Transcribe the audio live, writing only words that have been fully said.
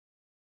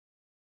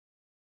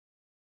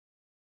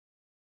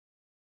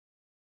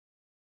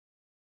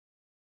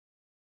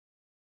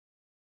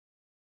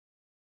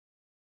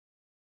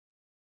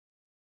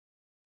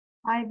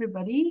Hi,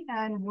 everybody,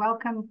 and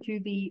welcome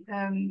to the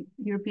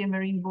European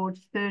Marine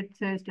Board's third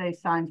Thursday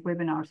Science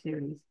webinar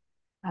series.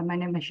 My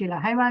name is Sheila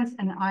Heymans,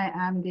 and I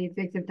am the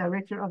Executive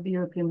Director of the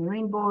European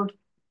Marine Board.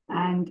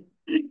 And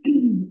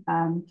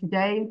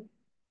today,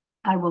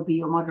 I will be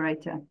your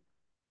moderator.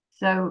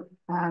 So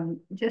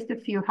just a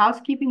few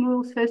housekeeping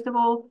rules. First of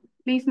all,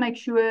 please make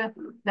sure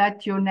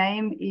that your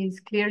name is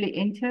clearly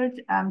entered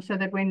so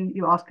that when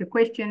you ask a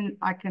question,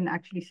 I can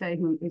actually say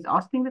who is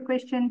asking the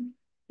question.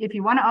 If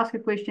you want to ask a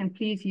question,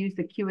 please use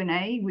the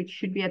Q&A, which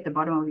should be at the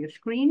bottom of your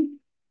screen.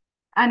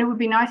 And it would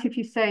be nice if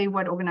you say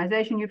what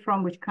organization you're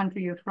from, which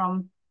country you're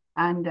from,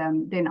 and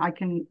then I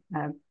can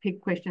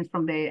pick questions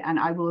from there, and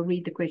I will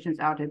read the questions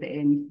out at the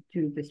end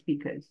to the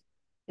speakers.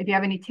 If you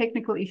have any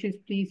technical issues,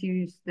 please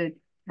use the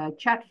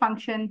chat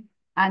function,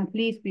 and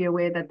please be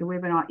aware that the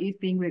webinar is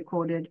being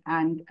recorded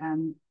and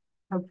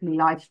hopefully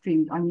live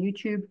streamed on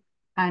YouTube,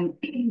 and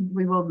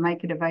we will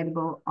make it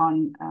available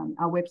on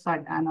our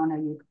website and on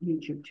our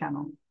YouTube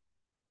channel.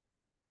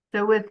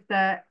 So with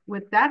that,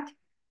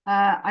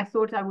 I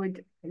thought I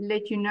would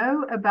let you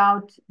know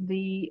about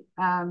the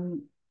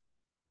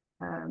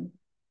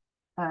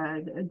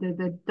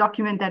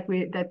document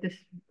that this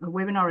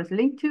webinar is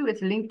linked to.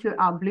 It's linked to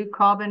our blue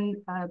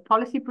carbon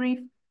policy brief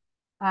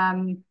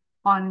on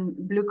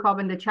blue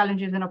carbon, the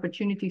challenges and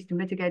opportunities to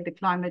mitigate the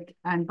climate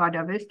and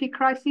biodiversity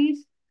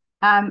crises.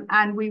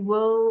 And we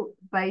will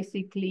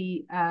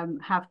basically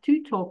have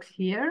two talks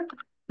here.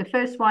 The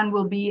first one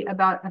will be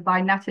by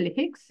Nathalie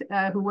Hicks,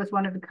 who was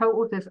one of the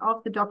co-authors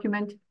of the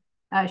document.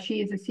 She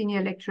is a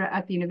senior lecturer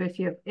at the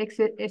University of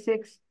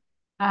Essex,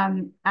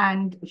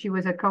 and she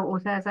was a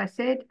co-author, as I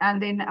said.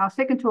 And then our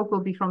second talk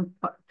will be from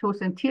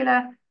Torsten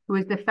Thiele, who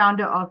is the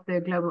founder of the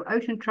Global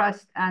Ocean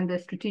Trust and the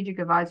strategic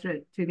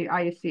advisor to the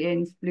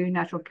IUCN's Blue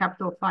Natural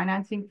Capital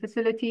Financing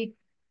Facility,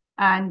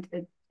 and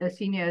a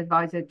senior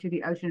advisor to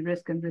the Ocean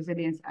Risk and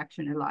Resilience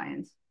Action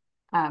Alliance.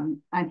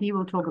 And he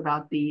will talk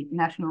about the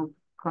national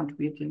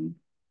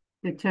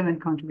determined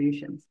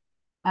contributions.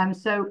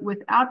 So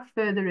without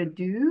further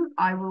ado,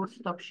 I will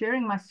stop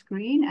sharing my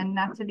screen. And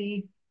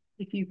Nathalie,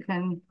 if you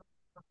can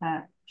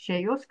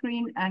share your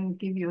screen and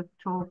give your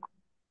talk.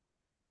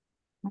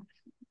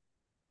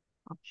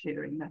 Stop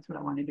sharing, that's what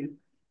I want to do.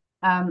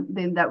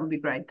 Then that would be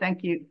great.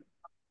 Thank you.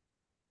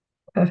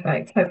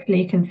 Perfect.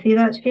 Hopefully you can see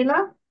that,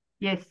 Sheila.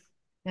 Yes,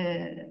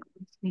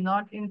 it's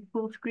not in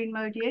full screen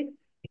mode yet.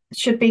 It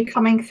should be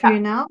coming through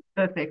now.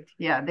 Perfect.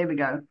 Yeah, there we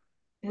go.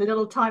 A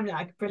little time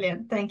lag.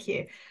 Brilliant. Thank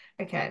you.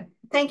 Okay.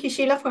 Thank you,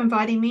 Sheila, for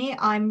inviting me.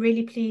 I'm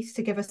really pleased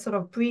to give a sort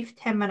of brief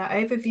 10-minute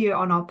overview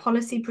on our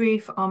policy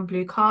brief on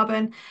blue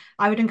carbon.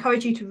 I would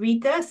encourage you to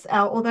read this,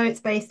 although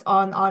it's based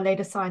on our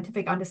latest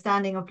scientific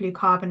understanding of blue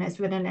carbon. It's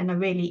written in a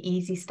really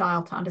easy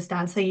style to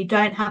understand. So you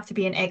don't have to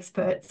be an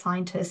expert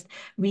scientist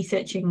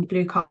researching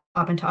blue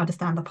carbon to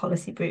understand the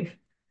policy brief.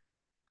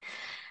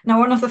 Now,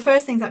 one of the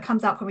first things that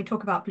comes up when we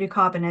talk about blue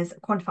carbon is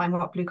quantifying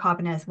what blue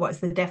carbon is. What is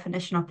the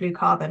definition of blue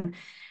carbon?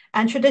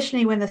 And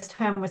traditionally, when this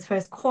term was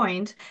first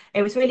coined,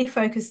 it was really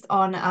focused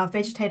on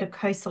vegetative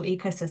coastal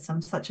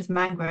ecosystems, such as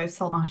mangroves,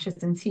 salt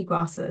marshes, and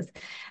seagrasses.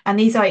 And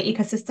these are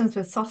ecosystems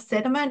with soft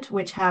sediment,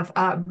 which have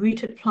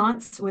rooted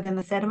plants within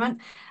the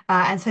sediment.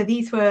 And so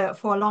these were,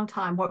 for a long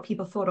time, what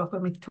people thought of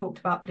when we talked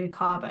about blue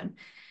carbon.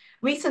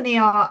 Recently,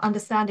 our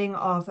understanding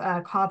of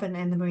carbon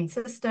in the marine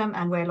system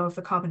and where a lot of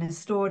the carbon is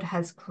stored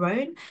has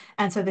grown.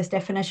 And so this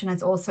definition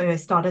has also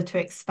started to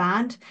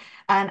expand.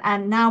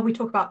 And now we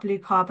talk about blue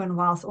carbon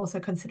whilst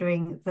also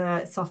considering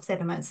the soft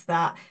sediments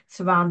that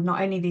surround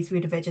not only these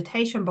rooted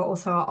vegetation, but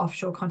also our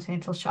offshore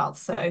continental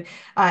shelves. So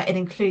it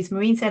includes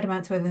marine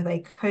sediments, whether they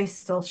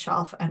coastal,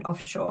 shelf, and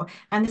offshore.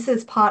 And this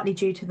is partly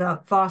due to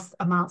the vast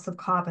amounts of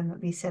carbon that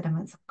these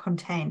sediments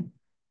contain.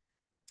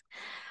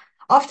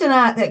 Often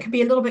that can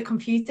be a little bit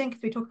confusing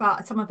because we talk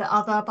about some of the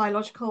other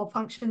biological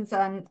functions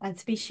and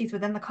species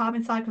within the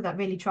carbon cycle that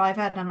really drive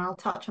it. And I'll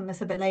touch on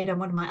this a bit later in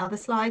one of my other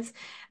slides.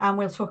 And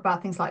we'll talk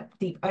about things like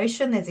deep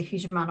ocean. There's a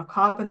huge amount of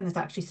carbon that's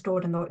actually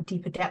stored in the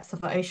deeper depths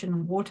of the ocean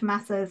and water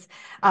masses.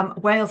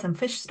 Whales and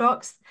fish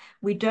stocks,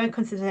 we don't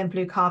consider them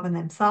blue carbon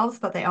themselves,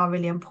 but they are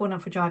really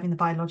important for driving the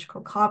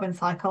biological carbon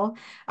cycle.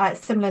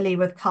 Similarly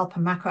with kelp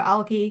and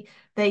macroalgae,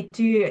 they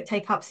do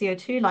take up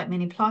CO2 like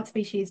many plant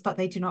species, but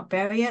they do not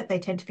bury it. They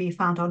tend to be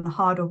found on the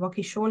hard or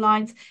rocky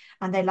shorelines,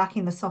 and they're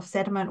lacking the soft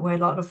sediment where a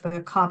lot of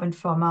the carbon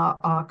from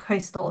our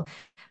coastal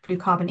blue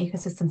carbon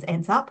ecosystems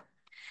ends up.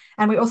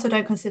 And we also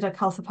don't consider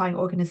calcifying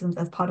organisms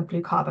as part of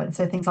blue carbon,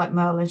 so things like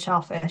merle and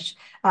shellfish,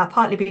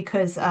 partly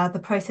because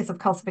the process of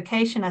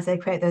calcification as they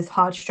create those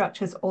hard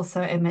structures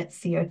also emits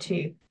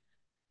CO2.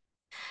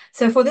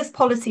 So for this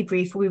policy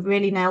brief, we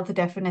really nailed the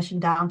definition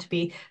down to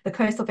be the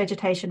coastal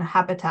vegetation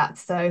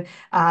habitats, so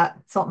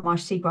salt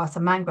marsh, seagrass,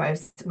 and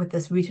mangroves with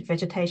this rooted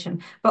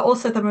vegetation, but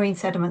also the marine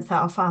sediments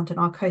that are found in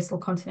our coastal,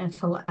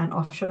 continental, and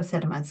offshore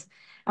sediments.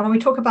 And when we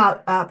talk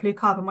about blue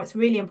carbon, what's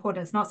really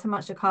important is not so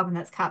much the carbon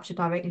that's captured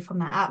directly from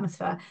the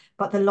atmosphere,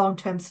 but the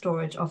long-term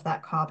storage of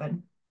that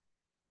carbon.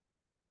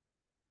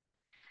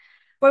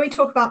 When we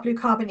talk about blue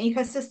carbon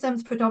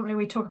ecosystems, predominantly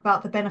we talk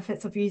about the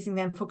benefits of using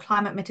them for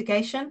climate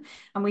mitigation,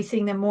 and we're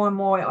seeing them more and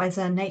more as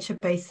a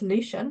nature-based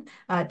solution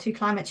to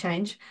climate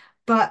change.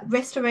 But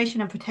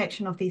restoration and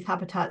protection of these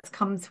habitats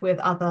comes with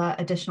other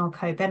additional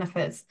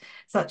co-benefits,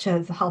 such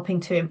as helping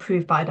to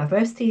improve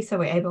biodiversity. So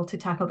we're able to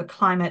tackle the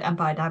climate and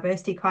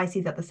biodiversity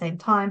crises at the same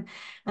time.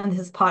 And this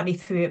is partly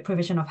through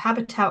provision of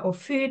habitat or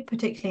food,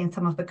 particularly in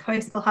some of the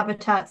coastal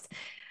habitats.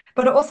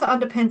 But it also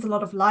underpins a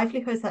lot of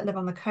livelihoods that live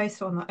on the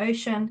coast or on the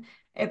ocean.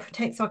 It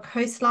protects our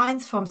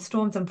coastlines from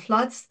storms and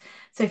floods.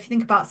 So if you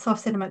think about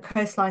soft sediment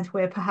coastlines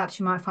where perhaps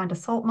you might find a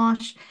salt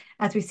marsh,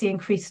 as we see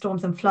increased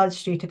storms and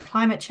floods due to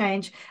climate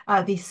change,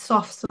 these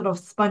soft sort of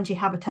spongy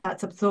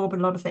habitats absorb a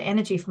lot of the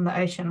energy from the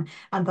ocean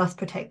and thus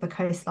protect the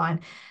coastline,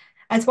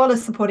 as well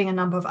as supporting a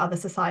number of other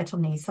societal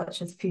needs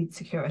such as food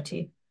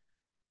security.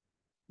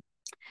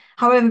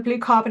 However, blue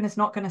carbon is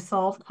not going to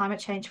solve climate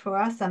change for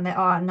us, and there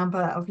are a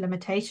number of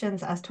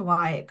limitations as to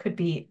why it could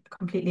be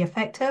completely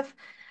effective.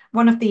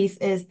 One of these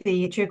is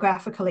the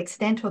geographical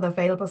extent or the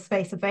available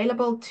space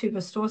available to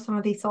restore some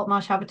of these salt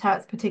marsh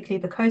habitats,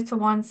 particularly the coastal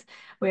ones.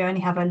 We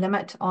only have a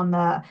limit on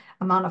the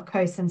amount of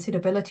coast and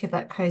suitability of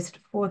that coast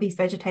for these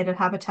vegetated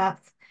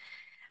habitats.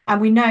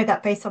 And we know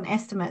that based on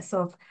estimates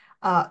of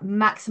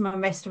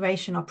maximum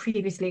restoration of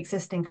previously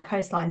existing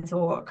coastlines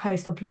or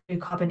coastal blue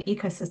carbon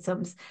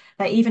ecosystems,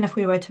 that even if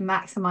we were to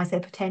maximize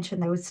their potential,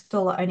 they would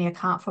still only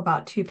account for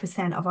about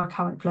 2% of our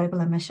current global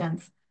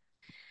emissions.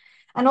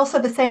 And also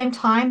at the same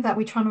time that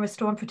we're trying to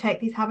restore and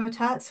protect these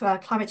habitats,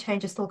 climate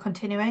change is still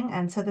continuing.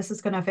 And so this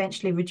is going to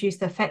eventually reduce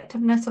the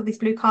effectiveness of these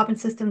blue carbon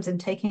systems in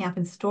taking up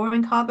and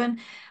storing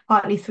carbon,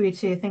 partly through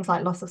to things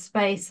like loss of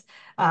space,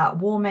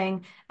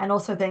 warming, and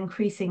also the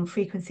increasing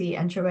frequency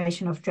and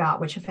duration of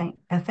drought, which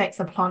affects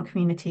the plant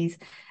communities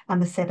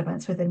and the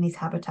sediments within these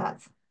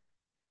habitats.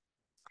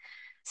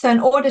 So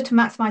in order to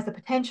maximize the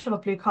potential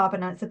of blue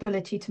carbon and its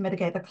ability to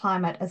mitigate the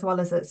climate as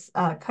well as its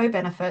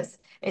co-benefits,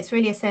 it's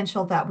really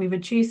essential that we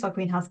reduce our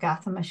greenhouse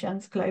gas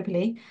emissions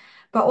globally,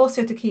 but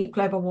also to keep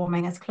global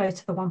warming as close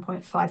to the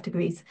 1.5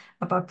 degrees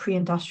above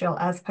pre-industrial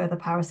as per the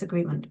Paris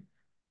Agreement.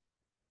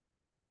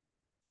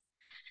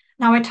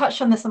 Now, I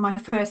touched on this on my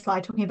first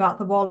slide, talking about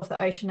the role of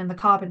the ocean in the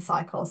carbon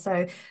cycle.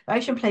 So the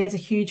ocean plays a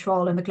huge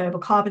role in the global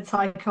carbon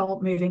cycle,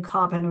 moving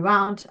carbon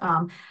around,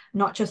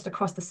 not just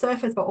across the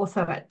surface, but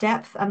also at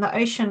depth. And the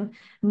ocean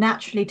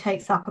naturally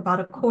takes up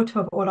about a quarter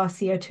of all our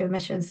CO2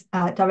 emissions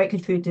directly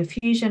through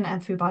diffusion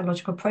and through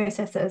biological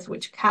processes,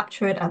 which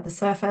capture it at the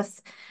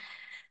surface.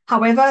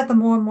 However, the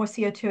more and more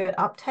CO2 it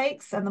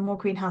uptakes and the more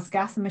greenhouse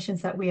gas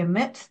emissions that we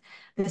emit,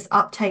 this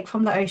uptake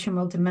from the ocean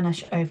will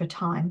diminish over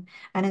time.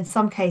 And in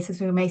some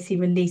cases, we may see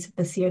release of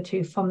the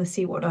CO2 from the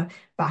seawater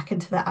back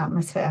into the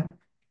atmosphere.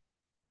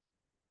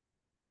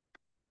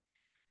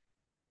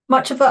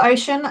 Much of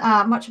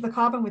the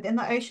carbon within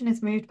the ocean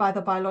is moved by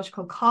the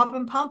biological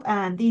carbon pump,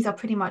 and these are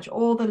pretty much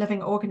all the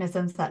living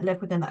organisms that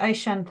live within the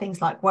ocean,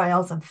 things like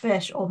whales and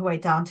fish, all the way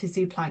down to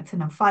zooplankton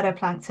and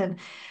phytoplankton,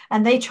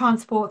 and they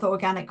transport the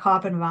organic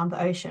carbon around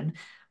the ocean,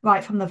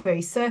 right from the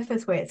very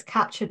surface where it's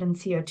captured in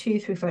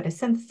CO2 through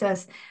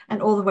photosynthesis,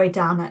 and all the way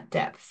down at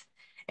depth.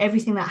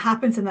 Everything that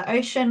happens in the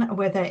ocean,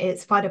 whether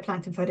it's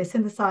phytoplankton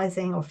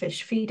photosynthesizing or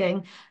fish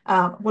feeding,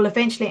 will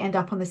eventually end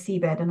up on the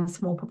seabed in a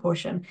small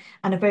proportion.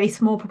 And a very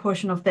small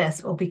proportion of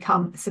this will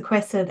become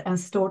sequestered and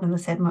stored in the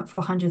sediment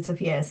for hundreds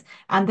of years.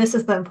 And this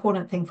is the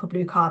important thing for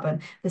blue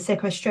carbon, the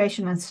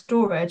sequestration and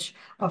storage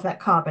of that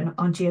carbon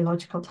on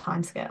geological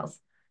timescales.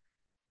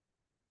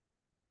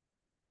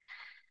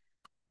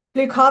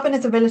 Blue carbon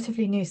is a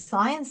relatively new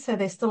science, so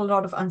there's still a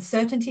lot of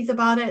uncertainties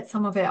about it.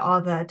 Some of it are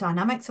the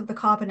dynamics of the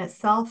carbon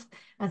itself,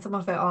 and some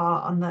of it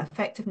are on the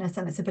effectiveness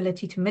and its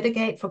ability to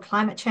mitigate for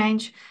climate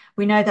change.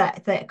 We know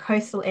that the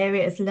coastal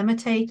area is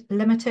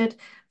limited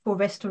for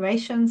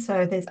restoration,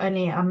 so there's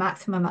only a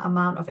maximum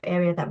amount of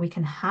area that we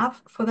can have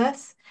for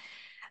this.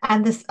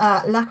 And this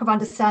lack of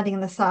understanding in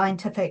the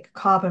scientific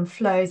carbon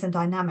flows and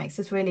dynamics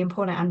is really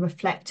important and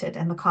reflected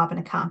in the carbon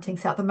accounting.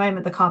 So at the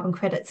moment, the carbon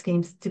credit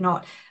schemes do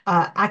not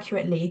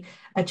accurately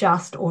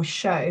adjust or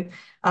show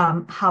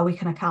how we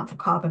can account for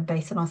carbon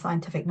based on our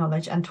scientific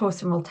knowledge. And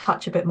Torsten will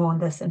touch a bit more on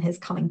this in his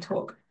coming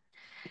talk.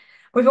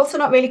 We've also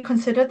not really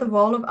considered the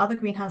role of other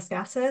greenhouse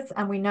gases,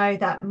 and we know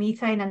that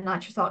methane and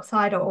nitrous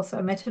oxide are also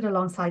emitted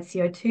alongside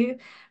CO2,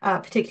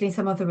 particularly in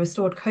some of the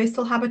restored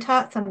coastal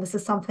habitats, and this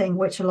is something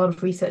which a lot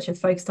of research is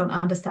focused on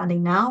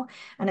understanding now,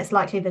 and it's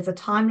likely there's a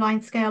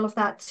timeline scale of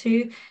that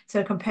too,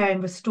 so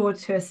comparing restored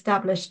to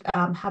established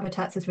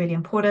habitats is really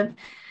important.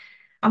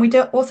 And we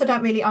also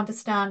don't really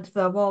understand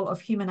the role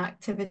of human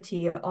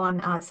activity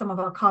on some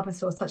of our carbon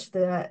stores, such as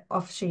the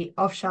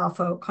off-shelf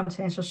or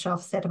continental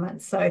shelf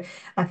sediments, so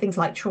things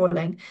like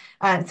trawling.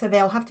 So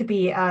there'll have to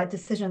be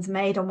decisions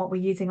made on what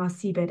we're using our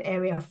seabed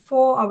area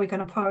for. Are we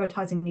going to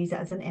prioritize and use it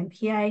as an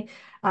MPA?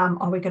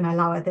 Are we going to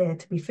allow it there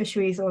to be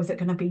fisheries, or is it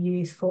going to be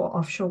used for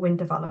offshore wind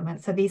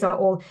development? So these are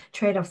all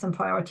trade-offs and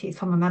priorities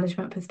from a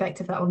management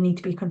perspective that will need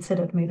to be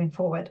considered moving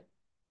forward.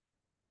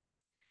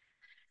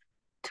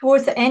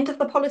 Towards the end of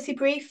the policy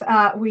brief,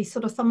 we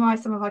sort of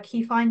summarize some of our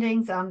key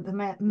findings,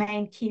 the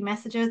main key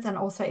messages, and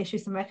also issue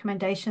some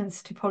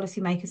recommendations to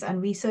policymakers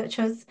and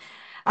researchers.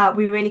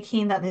 We're really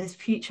keen that there's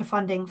future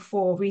funding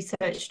for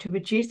research to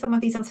reduce some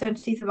of these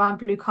uncertainties around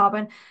blue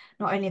carbon,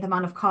 not only the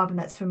amount of carbon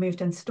that's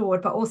removed and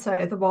stored, but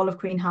also the role of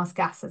greenhouse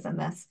gases in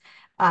this,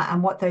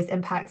 and what those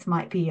impacts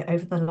might be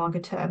over the longer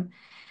term.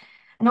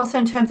 And also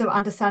in terms of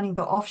understanding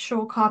the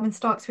offshore carbon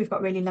stocks, we've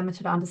got really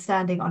limited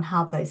understanding on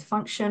how those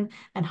function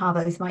and how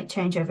those might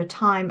change over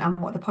time, and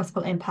what the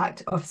possible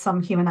impact of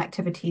some human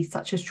activities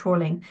such as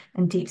trawling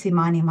and deep sea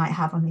mining might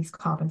have on these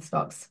carbon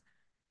stocks.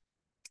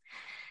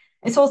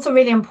 It's also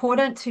really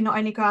important to not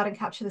only go out and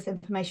capture this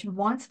information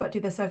once, but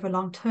do this over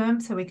long term,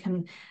 so we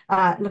can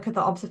look at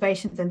the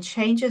observations and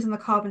changes in the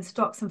carbon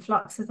stocks and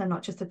fluxes, and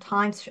not just a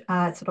time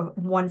sort of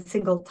one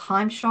single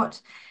time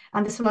shot.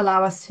 And this will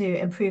allow us to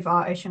improve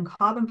our ocean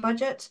carbon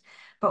budget,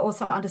 but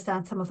also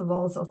understand some of the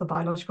roles of the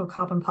biological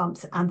carbon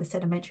pumps and the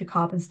sedimentary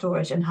carbon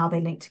storage and how they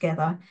link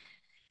together.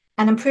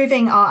 And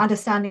improving our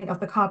understanding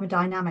of the carbon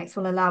dynamics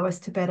will allow us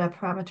to better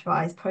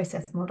parameterize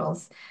process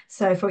models.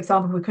 So, for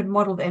example, we could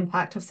model the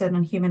impact of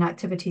certain human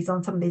activities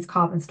on some of these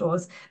carbon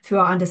stores through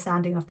our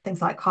understanding of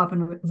things like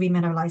carbon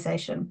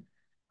remineralization.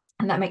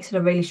 And that makes it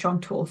a really strong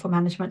tool for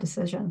management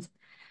decisions.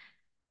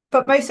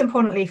 But most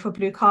importantly, for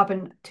blue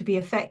carbon to be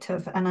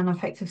effective and an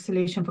effective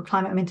solution for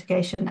climate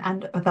mitigation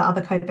and the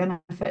other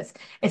co-benefits,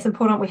 it's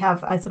important we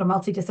have a sort of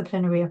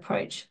multidisciplinary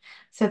approach.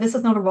 So this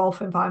is not a role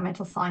for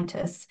environmental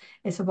scientists.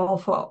 It's a role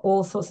for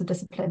all sorts of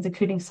disciplines,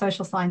 including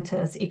social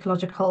scientists,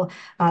 ecological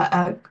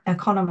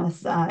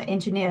economists,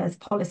 engineers,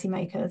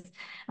 policymakers.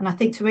 And I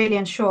think to really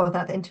ensure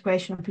that the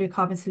integration of blue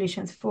carbon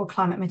solutions for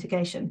climate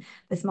mitigation,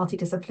 this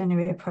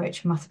multidisciplinary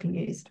approach must be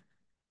used.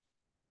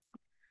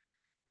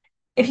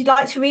 If you'd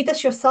like to read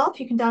this yourself,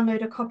 you can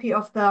download a copy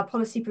of the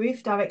policy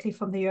brief directly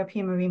from the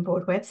European Marine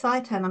Board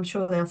website, and I'm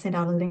sure they'll send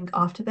out a link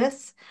after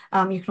this.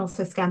 You can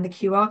also scan the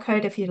QR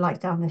code if you'd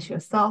like to download this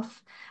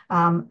yourself.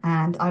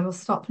 And I will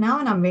stop now,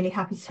 and I'm really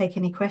happy to take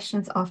any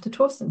questions after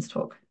Torsten's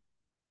talk.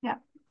 Yeah,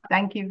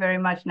 thank you very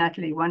much,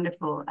 Nathalie.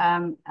 Wonderful.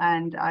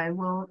 And I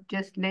will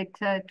just let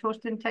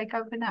Torsten take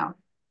over now.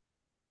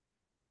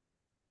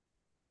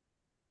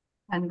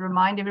 And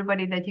remind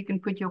everybody that you can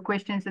put your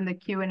questions in the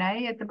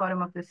Q&A at the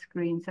bottom of the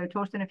screen. So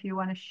Torsten, if you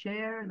want to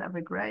share, that'd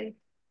be great.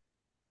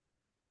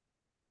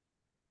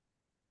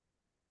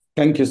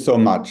 Thank you so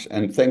much.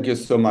 And thank you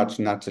so much,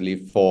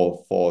 Nathalie,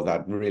 for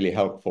that really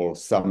helpful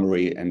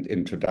summary and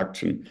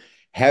introduction.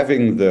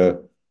 Having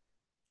the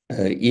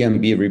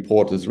EMB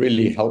report is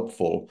really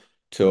helpful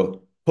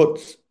to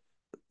put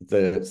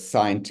the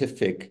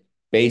scientific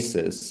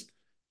basis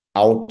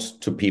out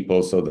to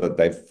people so that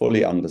they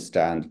fully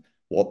understand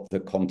what the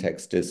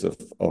context is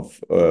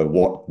of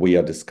what we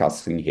are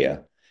discussing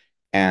here.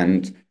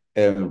 And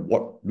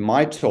what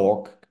my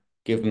talk,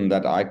 given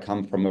that I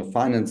come from a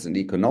finance and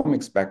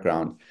economics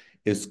background,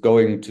 is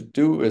going to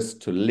do is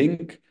to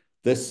link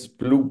this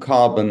blue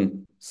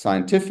carbon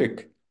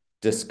scientific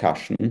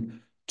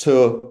discussion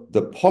to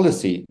the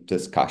policy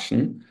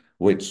discussion,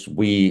 which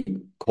we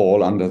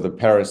call under the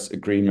Paris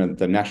Agreement,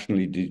 the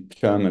nationally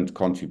determined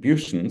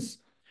contributions,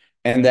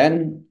 and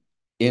then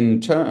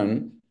in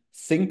turn,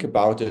 think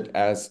about it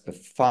as a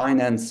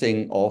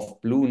financing of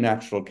blue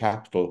natural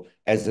capital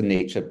as a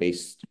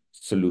nature-based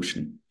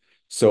solution.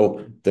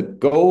 So the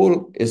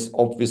goal is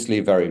obviously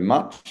very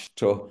much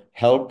to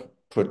help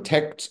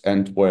protect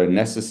and, where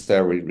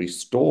necessary,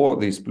 restore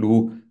these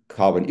blue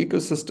carbon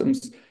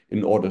ecosystems.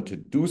 In order to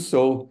do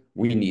so,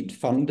 we need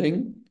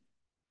funding.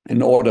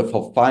 In order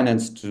for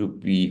finance to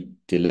be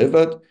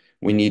delivered,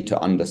 we need to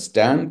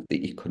understand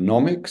the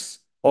economics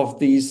of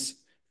these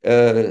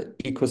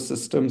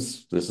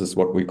ecosystems. This is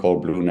what we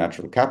call blue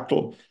natural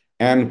capital.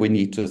 And we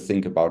need to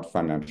think about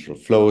financial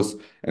flows.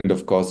 And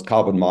of course,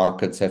 carbon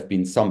markets have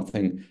been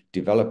something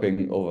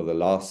developing over the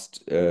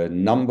last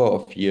number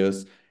of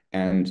years.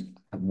 And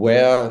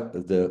where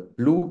the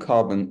blue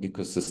carbon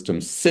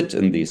ecosystems sit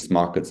in these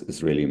markets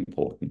is really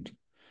important.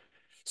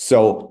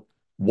 So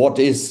what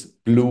is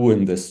blue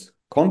in this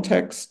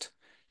context?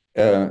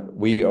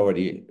 We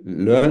already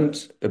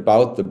learned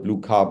about the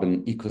blue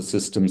carbon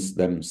ecosystems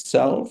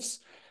themselves.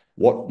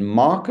 What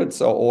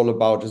markets are all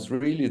about is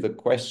really the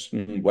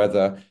question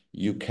whether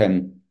you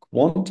can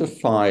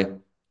quantify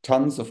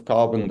tons of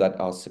carbon that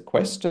are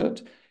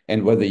sequestered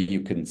and whether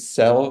you can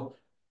sell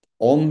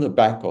on the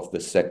back of the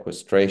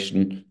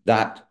sequestration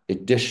that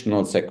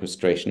additional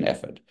sequestration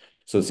effort.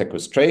 So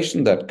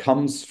sequestration that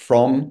comes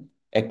from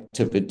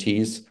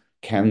activities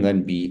can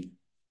then be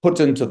put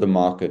into the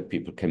market.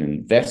 People can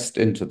invest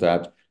into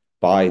that,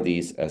 buy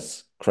these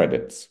as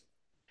credits.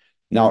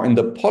 Now, in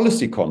the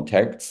policy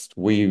context,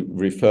 we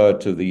refer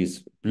to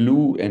these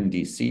blue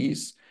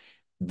NDCs.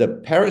 The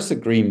Paris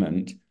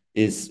Agreement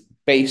is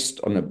based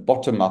on a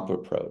bottom-up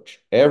approach.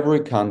 Every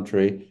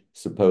country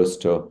is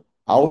supposed to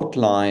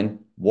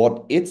outline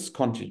what its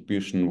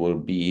contribution will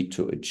be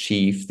to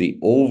achieve the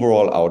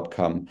overall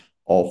outcome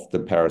of the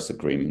Paris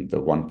Agreement,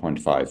 the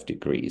 1.5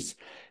 degrees.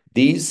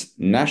 These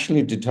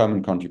nationally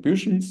determined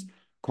contributions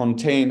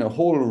contain a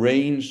whole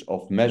range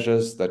of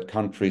measures that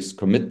countries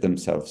commit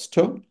themselves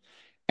to.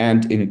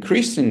 And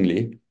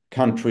increasingly,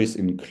 countries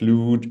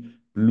include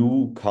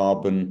blue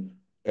carbon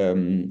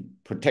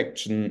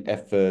protection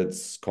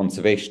efforts,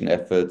 conservation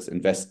efforts,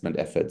 investment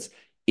efforts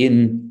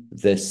in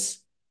this,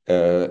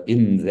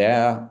 in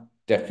their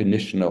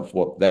definition of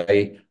what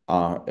they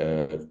are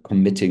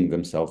committing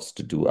themselves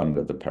to do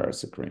under the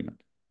Paris Agreement.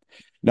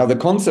 Now, the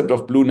concept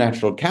of blue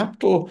natural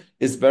capital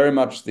is very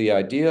much the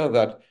idea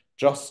that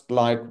just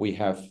like we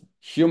have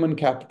human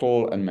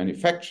capital and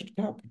manufactured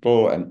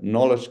capital and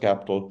knowledge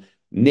capital,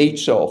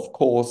 nature, of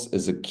course,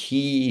 is a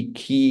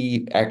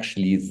key,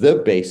 actually the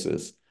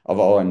basis of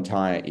our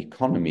entire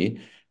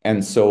economy.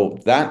 And so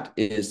that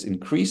is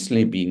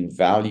increasingly being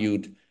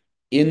valued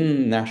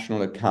in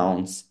national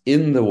accounts,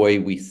 in the way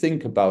we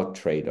think about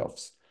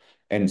trade-offs.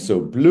 And so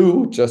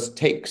blue just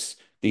takes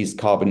these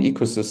carbon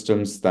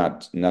ecosystems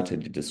that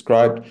Nathalie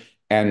described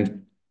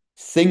and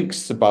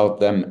thinks about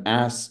them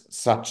as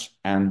such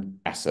an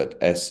asset,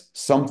 as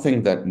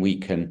something that we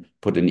can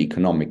put an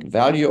economic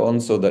value on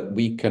so that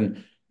we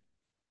can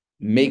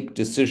make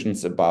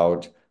decisions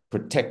about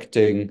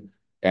protecting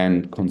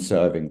and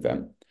conserving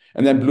them.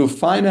 And then blue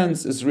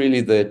finance is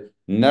really the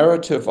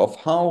narrative of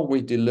how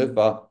we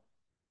deliver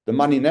the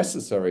money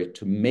necessary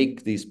to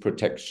make these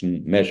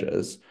protection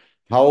measures.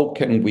 How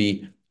can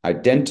we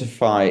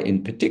identify,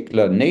 in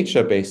particular,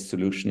 nature-based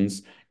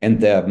solutions and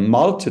their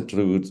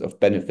multitudes of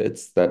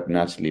benefits that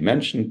Nathalie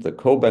mentioned, the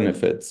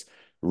co-benefits,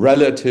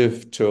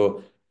 relative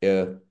to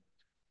a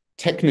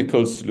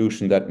technical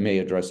solution that may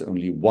address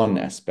only one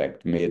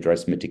aspect, may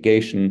address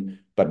mitigation,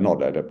 but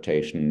not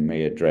adaptation,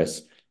 may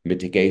address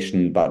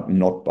mitigation, but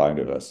not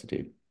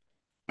biodiversity.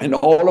 And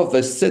all of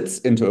this sits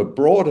into a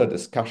broader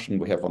discussion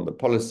we have on the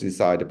policy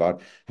side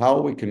about how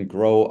we can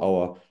grow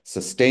our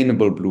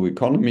sustainable blue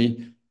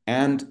economy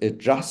and a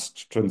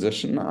just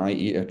transition,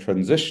 i.e. a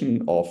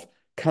transition of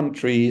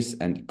countries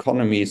and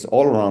economies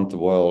all around the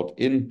world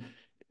in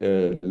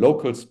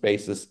local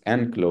spaces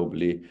and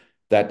globally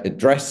that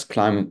address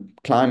climate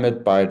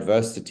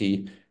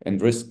biodiversity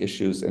and risk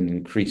issues and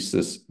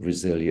increases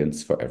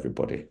resilience for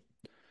everybody.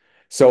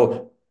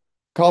 So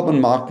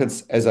carbon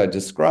markets, as I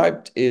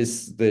described,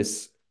 is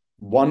this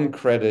one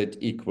credit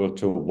equal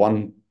to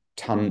 1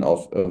 ton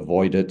of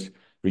avoided,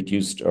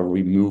 reduced or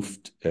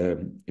removed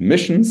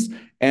emissions,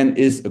 and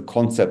is a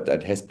concept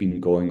that has been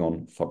going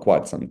on for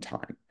quite some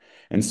time.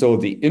 And so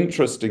the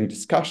interesting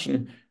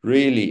discussion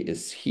really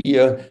is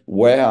here,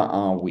 where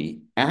are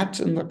we at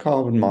in the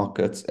carbon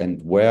markets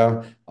and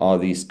where are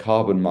these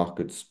carbon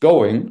markets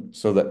going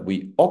so that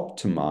we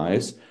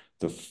optimize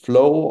the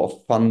flow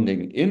of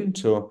funding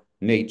into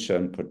nature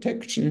and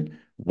protection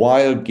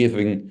while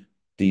giving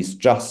these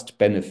just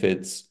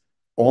benefits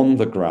on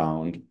the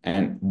ground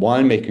and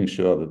while making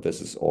sure that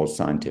this is all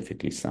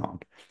scientifically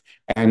sound.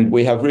 And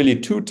we have really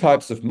two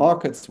types of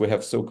markets. We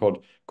have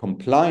so-called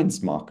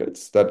compliance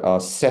markets that are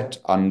set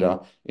under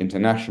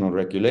international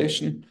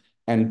regulation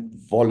and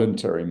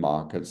voluntary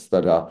markets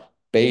that are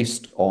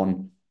based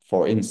on,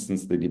 for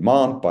instance, the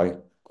demand by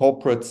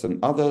corporates and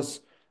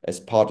others as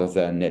part of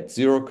their net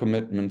zero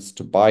commitments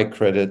to buy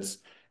credits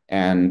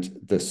and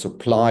the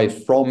supply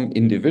from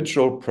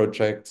individual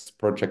projects,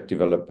 project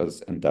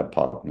developers and their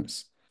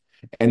partners.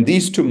 And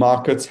these two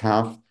markets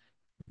have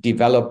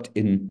developed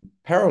in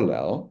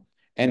parallel.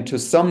 And to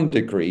some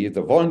degree,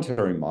 the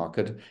voluntary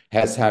market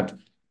has had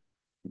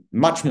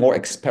much more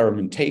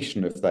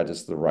experimentation, if that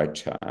is the right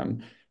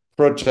term.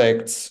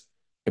 Projects,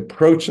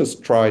 approaches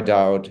tried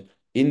out,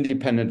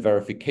 independent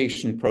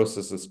verification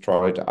processes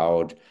tried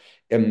out.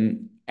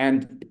 And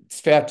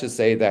it's fair to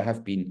say there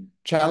have been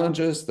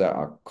challenges. There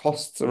are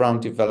costs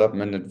around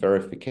development and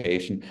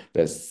verification.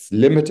 There's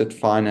limited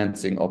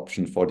financing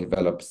option for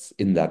developers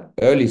in that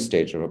early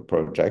stage of a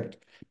project.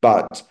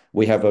 But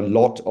we have a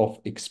lot of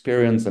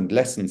experience and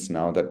lessons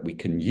now that we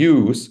can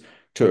use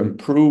to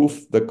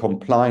improve the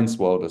compliance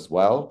world as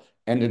well,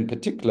 and in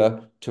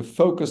particular, to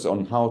focus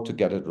on how to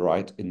get it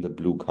right in the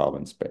blue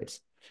carbon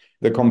space.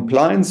 The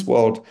compliance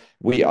world,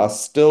 we are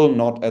still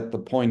not at the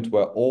point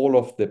where all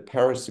of the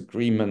Paris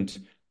Agreement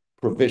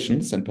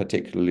provisions, and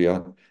particularly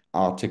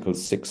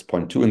Articles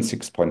 6.2 and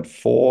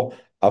 6.4,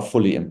 are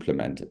fully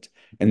implemented.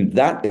 And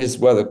that is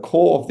where the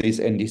core of these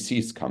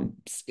NDCs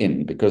comes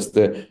in, because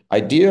the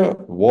idea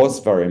is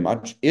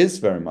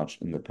very much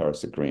in the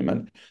Paris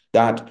Agreement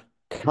that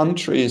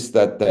countries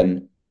that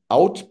then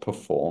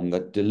outperform,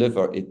 that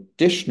deliver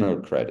additional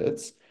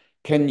credits,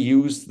 can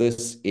use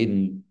this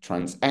in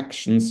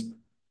transactions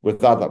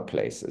with other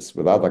places,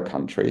 with other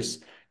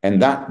countries.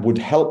 And that would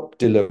help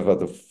deliver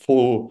the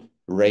full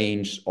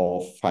range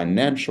of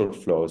financial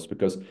flows,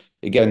 because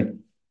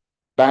again,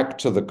 back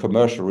to the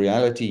commercial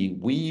reality,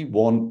 we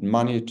want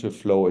money to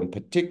flow in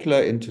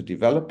particular into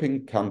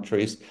developing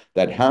countries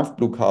that have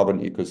blue carbon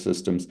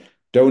ecosystems,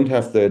 don't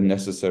have the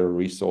necessary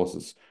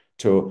resources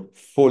to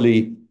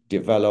fully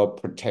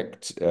develop,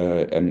 protect,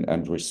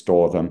 and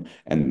restore them.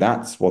 And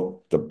that's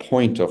what the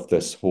point of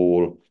this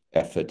whole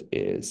effort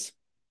is.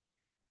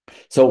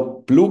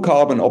 So blue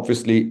carbon,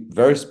 obviously,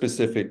 very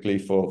specifically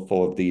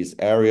for these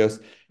areas.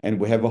 And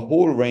we have a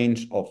whole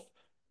range of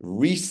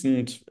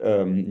recent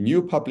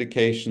new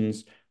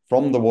publications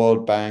from the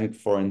World Bank,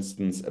 for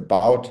instance,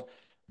 about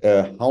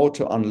how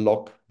to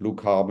unlock blue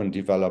carbon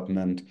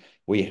development.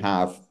 We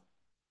have,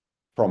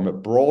 from a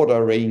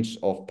broader range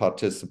of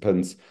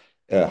participants,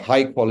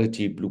 high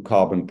quality blue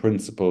carbon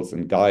principles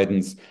and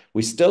guidance.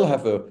 We still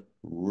have a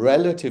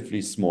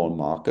relatively small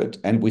market,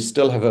 and we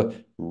still have a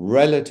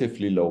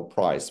relatively low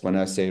price. When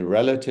I say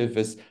relative,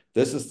 this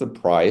is the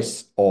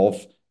price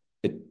of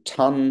a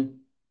ton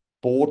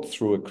bought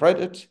through a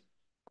credit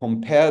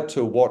compared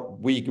to what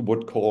we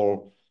would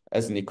call,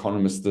 as an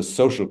economist, the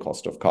social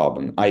cost of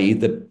carbon, i.e.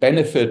 the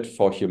benefit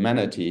for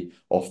humanity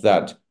of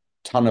that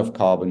ton of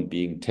carbon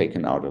being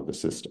taken out of the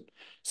system.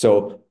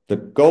 So the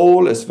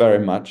goal is very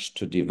much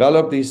to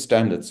develop these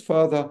standards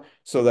further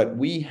so that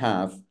we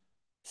have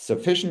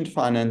sufficient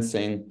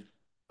financing,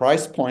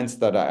 price points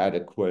that are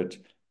adequate,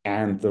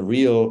 and the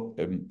real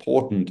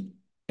important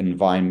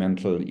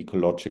environmental,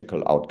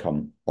 ecological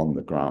outcome on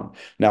the ground.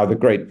 Now, the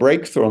great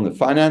breakthrough on the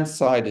finance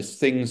side is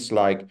things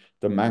like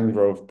the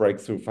Mangrove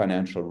Breakthrough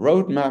Financial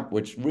Roadmap,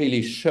 which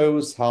really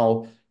shows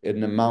how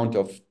an amount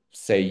of,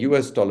 say,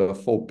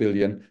 $4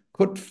 billion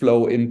could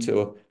flow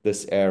into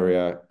this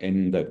area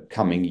in the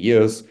coming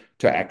years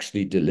to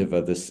actually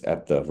deliver this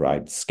at the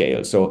right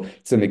scale. So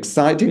it's an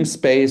exciting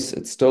space.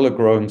 It's still a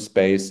growing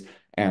space.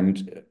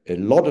 And a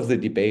lot of the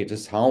debate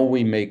is how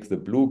we make the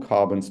blue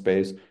carbon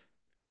space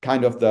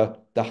kind of the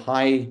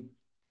high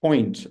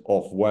point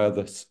of where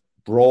this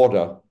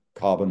broader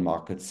carbon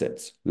market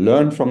sits.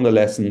 Learn from the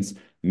lessons,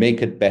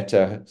 make it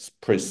better,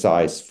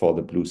 precise for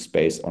the blue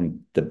space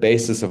on the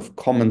basis of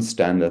common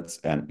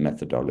standards and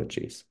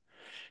methodologies.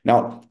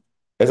 Now,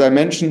 as I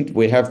mentioned,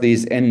 we have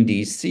these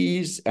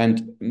NDCs,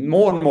 and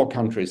more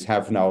countries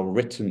have now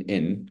written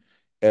in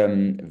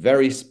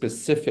very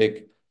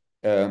specific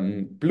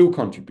blue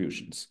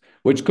contributions,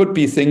 which could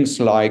be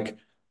things like,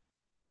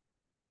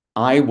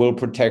 I will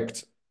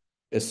protect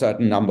a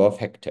certain number of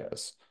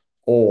hectares,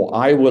 or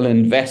I will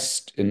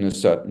invest in a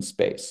certain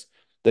space.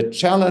 The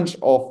challenge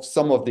of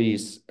some of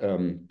these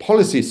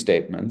policy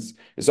statements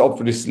is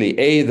obviously,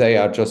 A, they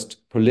are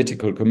just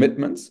political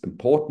commitments,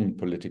 important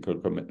political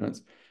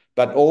commitments,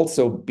 but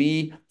also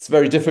B, it's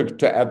very difficult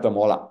to add them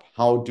all up.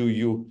 How do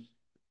you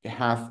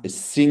have a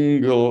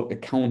single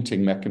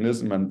accounting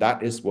mechanism? And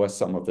that is where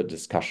some of the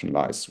discussion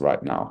lies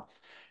right now.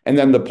 And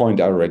then the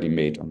point I already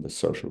made on the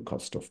social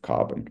cost of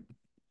carbon.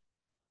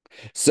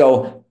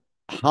 So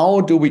how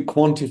do we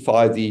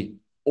quantify the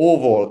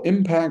overall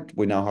impact?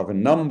 We now have a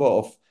number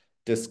of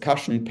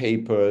discussion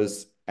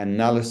papers,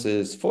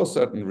 analysis for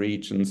certain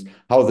regions,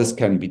 how this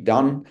can be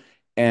done.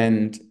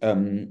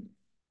 And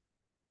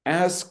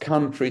as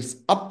countries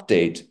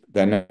update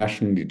their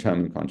nationally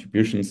determined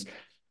contributions,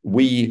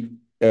 we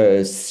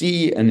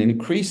see an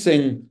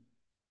increasing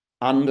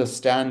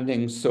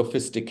understanding,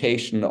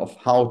 sophistication of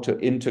how to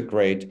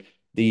integrate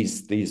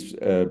these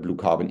blue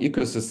carbon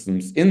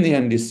ecosystems in the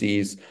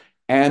NDCs,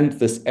 and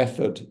this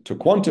effort to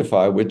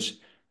quantify, which,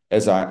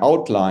 as I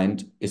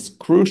outlined, is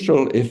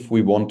crucial if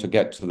we want to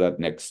get to that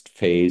next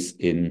phase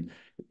in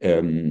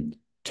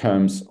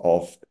terms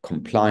of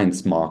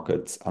compliance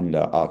markets under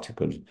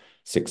Article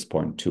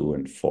 6.2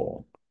 and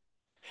 4.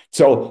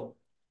 So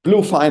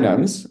blue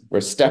finance,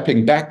 we're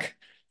stepping back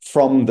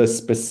from the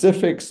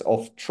specifics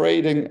of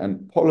trading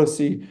and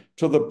policy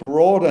to the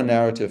broader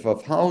narrative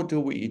of how do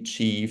we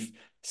achieve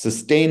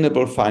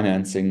sustainable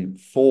financing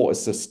for a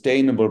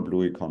sustainable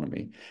blue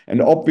economy.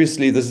 And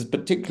obviously, this is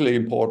particularly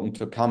important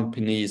to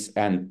companies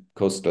and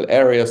coastal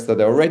areas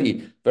that are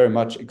already very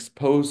much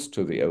exposed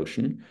to the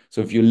ocean.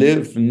 So if you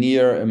live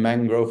near a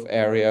mangrove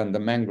area and the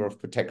mangrove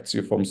protects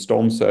you from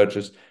storm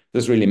surges,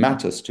 this really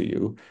matters to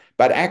you.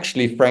 But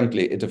actually,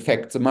 frankly, it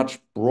affects a much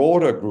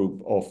broader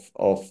group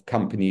of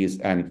companies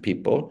and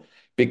people,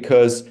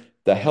 because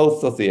the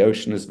health of the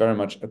ocean is very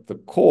much at the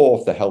core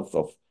of the health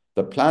of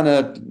the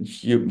planet.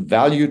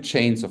 Value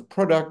chains of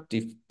product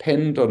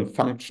depend on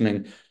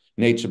functioning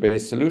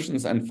nature-based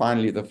solutions. And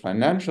finally, the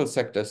financial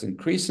sector is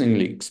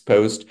increasingly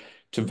exposed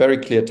to very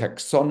clear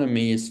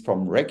taxonomies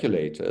from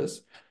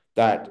regulators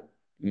that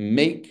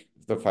make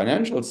the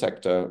financial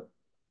sector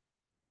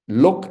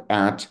look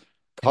at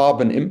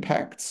carbon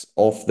impacts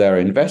of their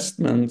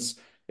investments,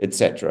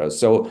 etc.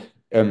 So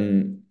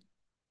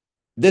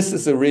this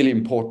is a really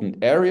important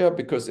area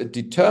because it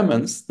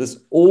determines this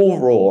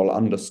overall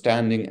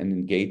understanding and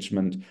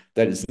engagement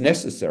that is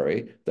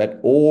necessary, that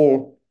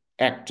all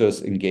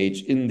actors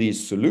engage in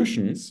these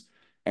solutions.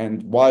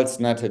 And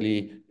whilst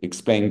Nathalie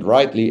explained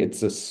rightly,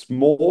 it's a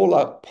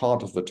smaller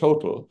part of the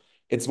total.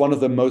 It's one of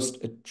the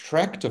most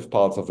attractive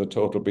parts of the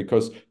total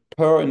because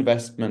per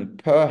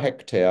investment, per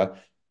hectare,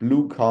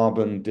 blue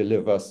carbon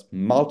delivers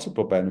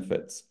multiple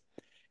benefits.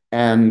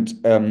 And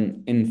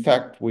in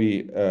fact,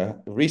 we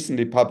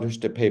recently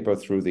published a paper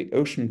through the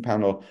Ocean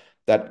Panel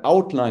that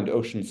outlined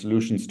ocean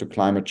solutions to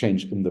climate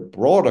change in the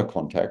broader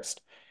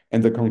context.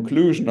 And the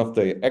conclusion of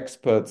the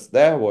experts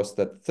there was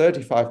that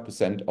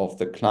 35% of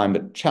the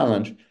climate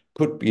challenge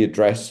could be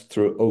addressed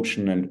through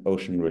ocean and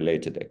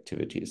ocean-related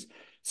activities.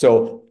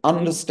 So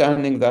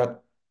understanding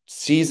that,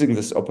 seizing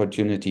this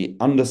opportunity,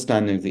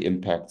 understanding the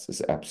impacts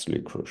is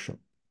absolutely crucial.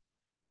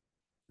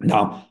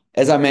 Now,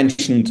 as I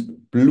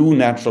mentioned, blue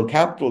natural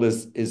capital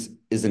is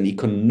an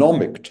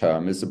economic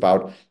term. It's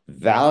about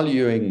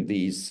valuing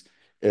these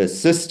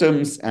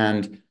systems.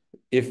 And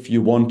if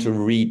you want to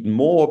read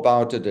more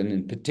about it, and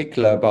in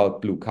particular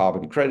about blue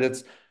carbon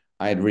credits,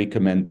 I'd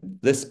recommend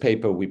this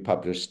paper we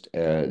published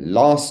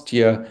last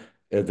year,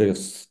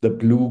 the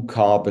Blue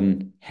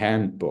Carbon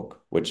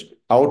Handbook, which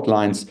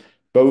outlines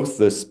both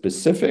the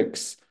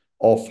specifics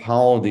of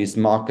how these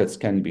markets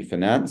can be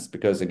financed,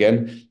 because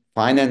again,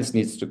 finance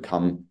needs to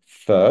come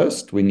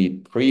first. We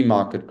need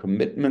pre-market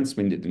commitments,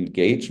 we need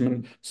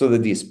engagement so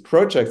that these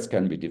projects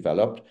can be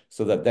developed,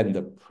 so that then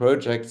the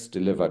projects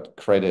delivered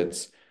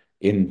credits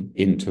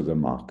into the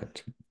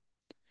market.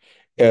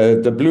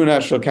 The Blue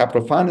National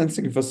Capital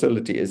Financing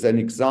Facility is an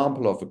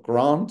example of a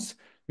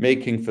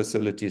grant-making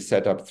facility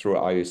set up through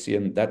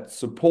IUCN that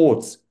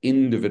supports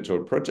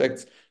individual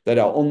projects that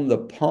are on the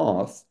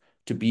path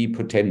to be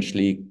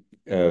potentially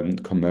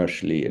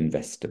commercially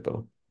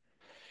investable.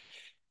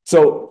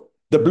 So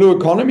the blue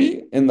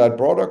economy, in that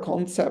broader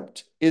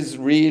concept, is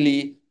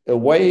really a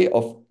way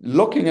of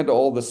looking at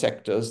all the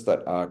sectors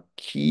that are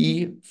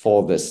key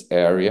for this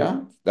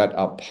area, that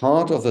are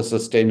part of the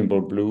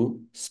sustainable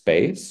blue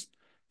space,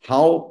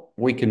 how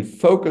we can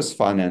focus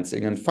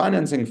financing and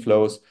financing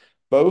flows,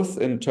 both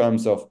in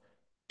terms of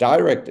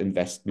direct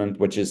investment,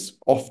 which is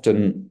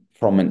often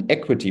from an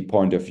equity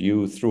point of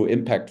view through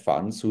impact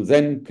funds, who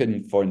then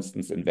can, for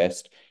instance,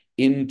 invest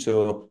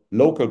into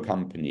local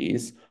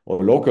companies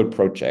or local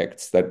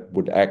projects that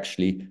would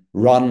actually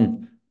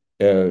run,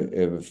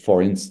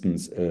 for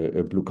instance,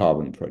 a blue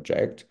carbon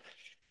project.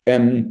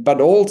 But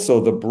also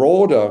the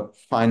broader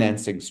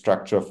financing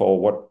structure for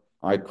what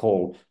I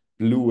call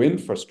blue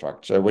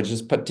infrastructure, which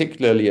is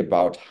particularly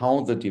about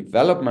how the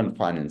development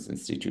finance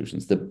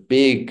institutions, the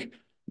big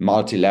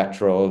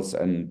multilaterals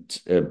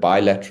and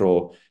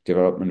bilateral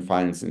development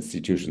finance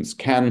institutions,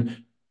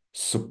 can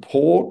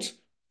support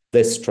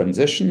this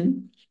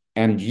transition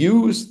and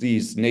use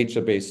these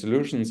nature-based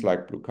solutions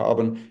like blue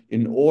carbon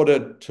in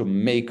order to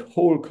make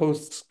whole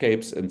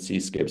coastscapes and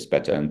seascapes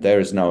better. And there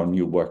is now a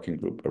new working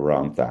group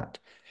around that.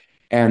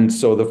 And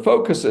so the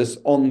focus is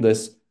on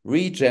this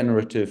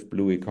regenerative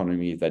blue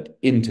economy that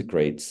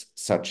integrates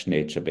such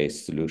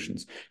nature-based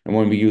solutions. And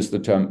when we use the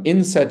term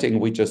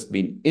insetting, we just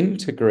mean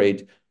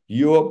integrate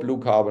your blue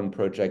carbon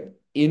project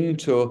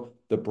into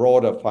the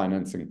broader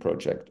financing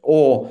project.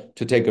 Or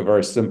to take a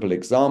very simple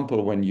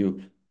example, when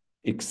you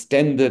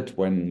extended,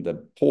 when the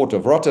port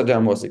of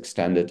Rotterdam was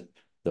extended,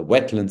 the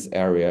wetlands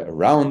area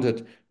around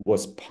it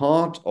was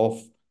part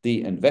of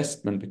the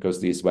investment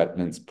because these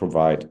wetlands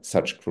provide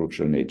such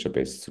crucial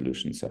nature-based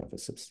solution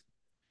services.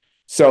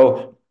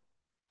 So,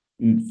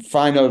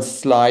 final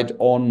slide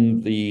on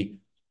the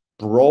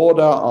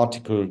broader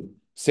Article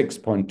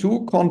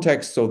 6.2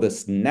 context. So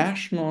this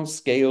national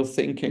scale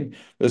thinking,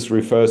 this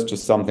refers to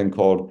something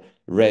called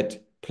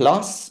RED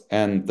Plus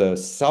and the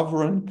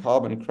sovereign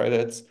carbon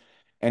credits.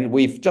 And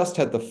we've just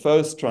had the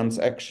first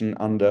transaction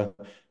under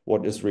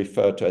what is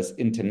referred to as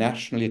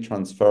internationally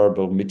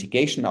transferable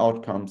mitigation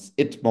outcomes,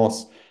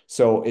 ITMOS.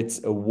 So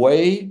it's a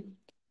way,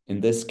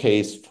 in this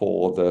case,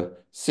 for the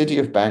city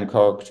of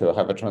Bangkok to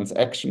have a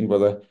transaction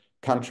with a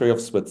country of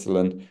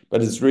Switzerland.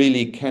 But it's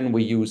really, can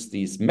we use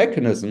these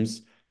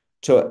mechanisms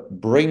to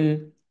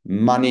bring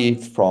money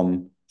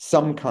from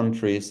some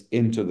countries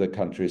into the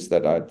countries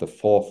that are at the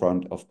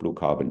forefront of blue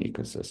carbon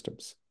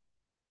ecosystems?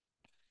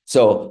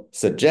 So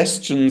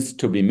suggestions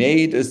to be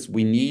made is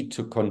we need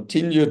to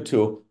continue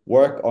to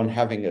work on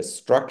having a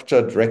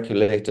structured,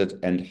 regulated,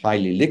 and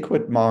highly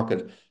liquid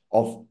market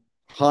of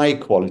high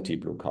quality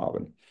blue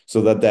carbon,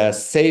 so that there are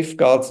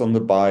safeguards on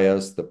the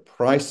buyers, the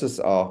prices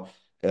are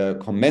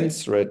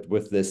commensurate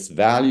with this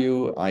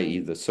value, i.e.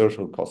 the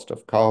social cost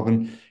of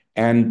carbon,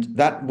 and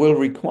that will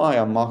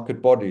require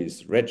market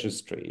bodies,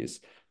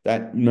 registries,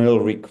 that will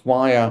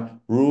require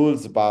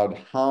rules about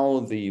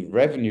how the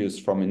revenues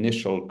from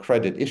initial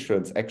credit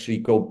issuance actually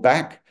go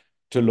back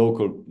to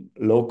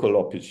local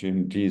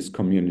opportunities,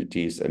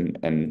 communities,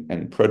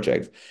 and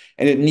projects.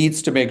 And it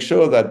needs to make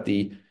sure that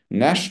the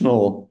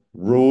national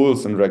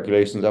rules and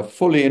regulations are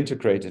fully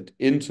integrated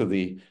into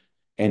the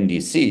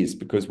NDCs,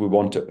 because we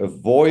want to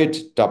avoid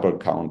double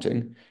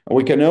counting. And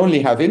we can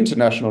only have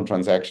international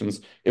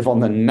transactions if on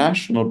the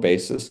national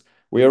basis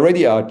we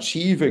already are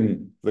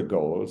achieving the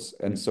goals.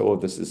 And so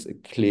this is a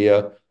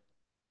clear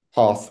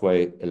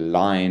pathway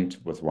aligned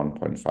with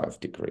 1.5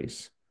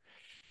 degrees.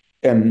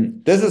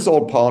 And this is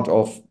all part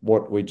of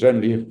what we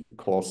generally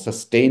call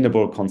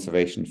sustainable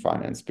conservation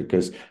finance,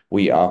 because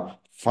we are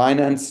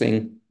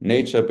financing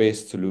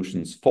nature-based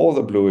solutions for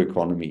the blue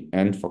economy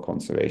and for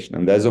conservation.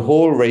 And there's a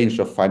whole range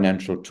of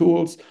financial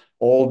tools.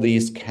 All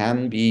these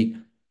can be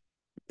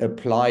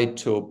applied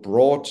to,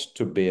 brought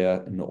to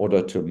bear in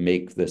order to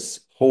make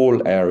this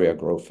whole area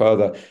grow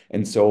further.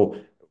 And so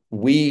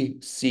we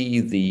see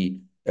the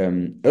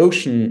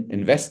ocean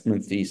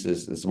investment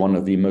thesis is one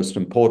of the most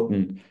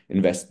important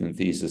investment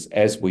theses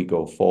as we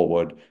go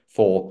forward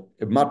for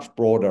a much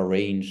broader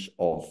range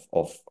of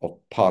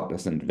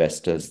partners and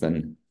investors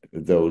than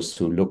those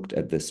who looked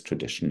at this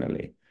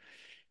traditionally.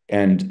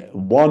 And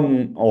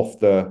one of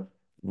the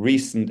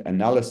recent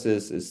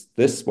analysis is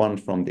this one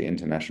from the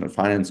International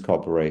Finance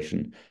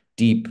Corporation,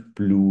 Deep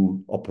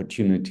Blue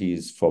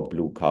Opportunities for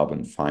Blue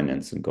Carbon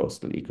Finance in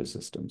Coastal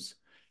Ecosystems.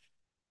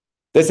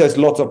 This has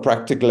lots of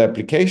practical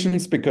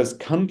applications because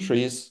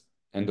countries,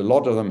 and a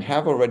lot of them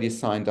have already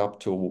signed up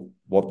to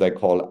what they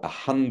call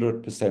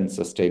 100%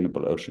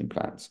 sustainable ocean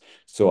plans.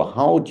 So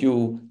how do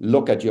you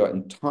look at your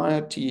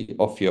entirety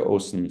of your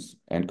oceans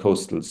and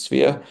coastal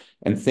sphere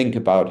and think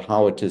about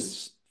how it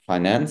is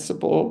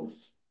financeable,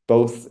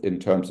 both in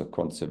terms of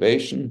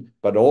conservation,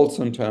 but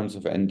also in terms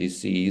of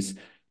NDCs,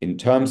 in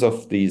terms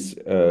of these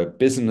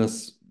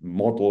business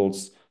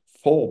models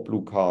for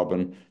blue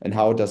carbon, and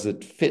how does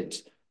it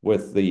fit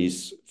with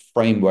these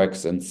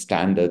frameworks and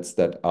standards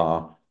that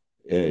are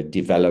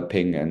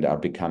developing and are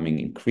becoming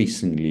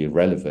increasingly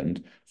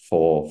relevant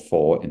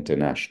for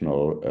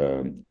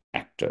international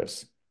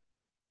actors.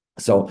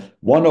 So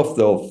one of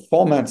the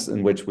formats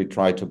in which we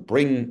try to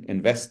bring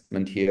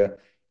investment here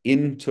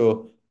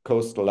into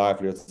coastal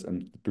livelihoods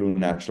and blue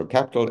natural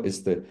capital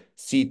is the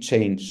Sea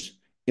Change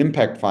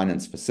Impact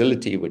Finance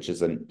Facility, which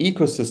is an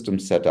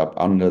ecosystem set up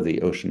under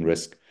the Ocean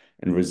Risk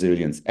and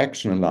Resilience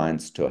Action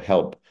Alliance to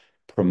help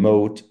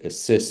promote,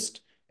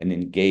 assist, and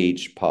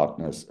engage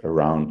partners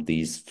around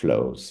these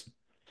flows.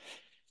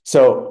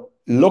 So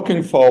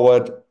looking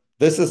forward,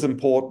 this is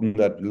important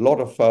that a lot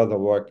of further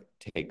work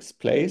takes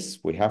place.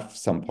 We have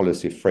some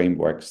policy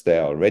frameworks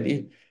there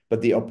already,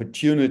 but the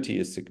opportunity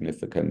is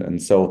significant.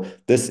 And so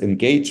this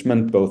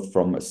engagement, both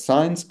from a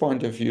science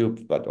point of view,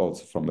 but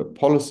also from a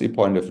policy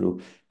point of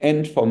view,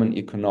 and from an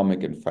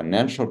economic and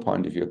financial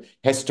point of view,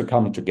 has to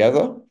come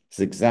together. It's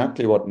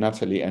exactly what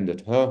Nathalie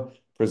ended her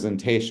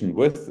presentation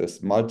with,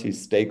 this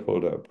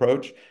multi-stakeholder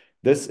approach.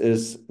 This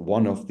is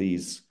one of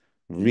these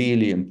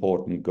really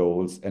important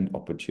goals and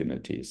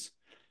opportunities.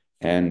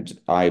 And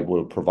I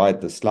will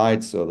provide the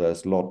slides, so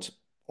there's a lot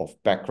of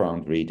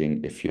background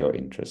reading if you're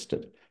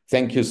interested.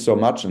 Thank you so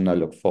much, and I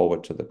look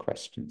forward to the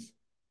questions.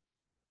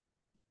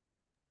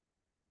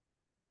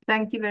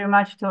 Thank you very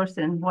much,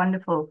 Torsten.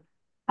 Wonderful.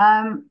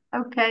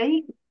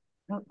 Okay.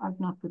 Oh, I've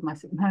not put my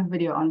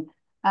video on.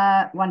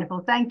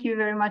 Wonderful. Thank you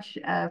very much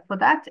for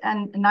that.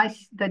 And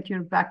nice that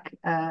you're back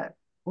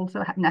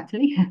also,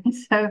 Nathalie.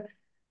 So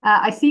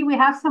I see we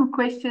have some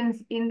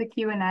questions in the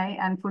Q&A,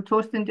 and for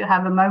Torsten to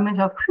have a moment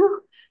of,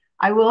 whew,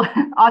 I will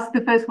ask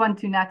the first one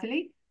to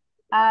Nathalie.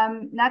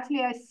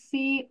 Nathalie, I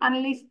see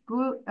Annelies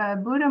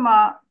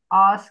Boerema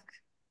asked,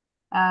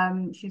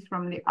 she's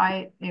from the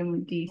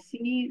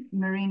IMDC,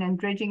 Marine and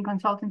Dredging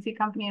Consultancy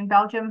Company in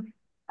Belgium.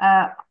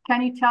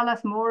 Can you tell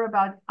us more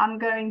about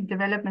ongoing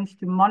developments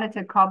to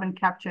monitor carbon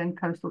capture in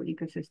coastal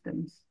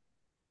ecosystems?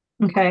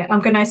 Okay, I'm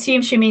going to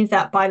assume she means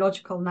that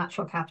biological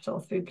natural capital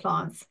through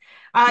plants.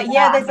 I'll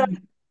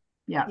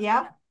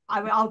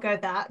go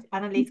that.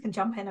 Annelies can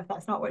jump in if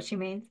that's not what she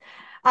means.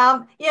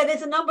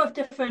 There's a number of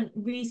different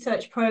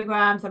research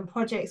programs and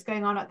projects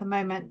going on at the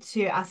moment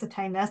to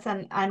ascertain this,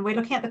 and we're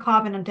looking at the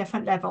carbon on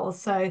different levels.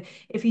 So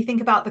if you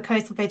think about the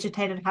coastal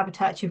vegetated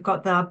habitats, you've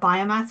got the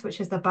biomass,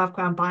 which is the above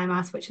ground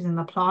biomass, which is in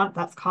the plant,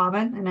 that's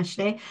carbon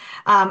initially.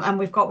 And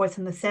we've got what's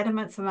in the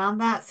sediments around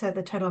that, so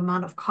the total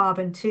amount of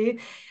carbon too.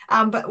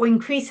 But we're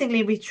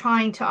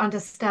trying to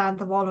understand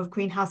the role of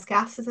greenhouse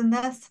gases in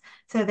this.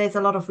 So there's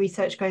a lot of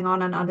research going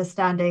on and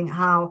understanding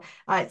how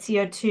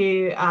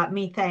CO2,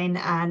 methane,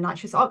 and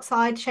nitrous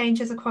oxide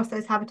changes across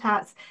those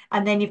habitats.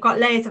 And then you've got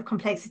layers of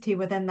complexity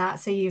within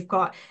that. So you've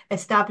got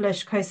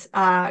established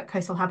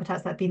coastal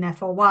habitats that have been there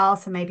for a while.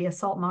 So maybe a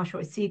salt marsh or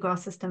a seagrass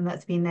system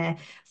that's been there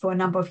for a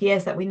number of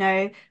years that we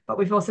know. But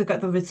we've also got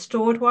the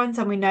restored ones,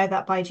 and we know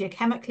that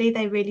biogeochemically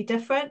they're really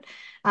different.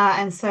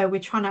 And so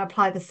we're trying to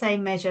apply the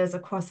same measures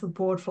across the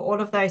board for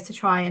all of those to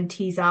try and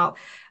tease out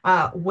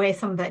where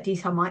some of that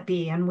detail might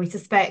be. And we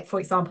suspect, for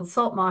example,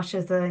 salt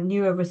marshes, the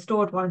newer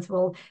restored ones,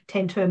 will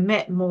tend to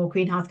emit more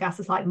greenhouse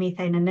gases like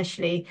methane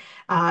initially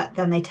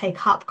than they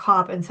take up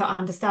carbon. So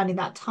understanding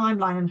that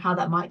timeline and how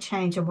that might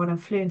change and what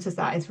influences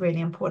that is really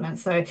important.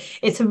 So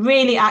it's a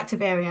really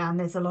active area, and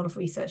there's a lot of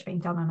research being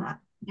done on that.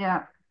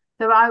 Yeah.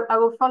 So I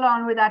will follow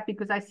on with that,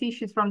 because I see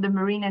she's from the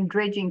Marine and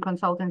Dredging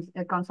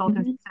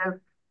Consultancy. So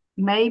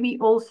maybe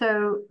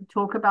also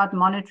talk about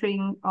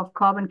monitoring of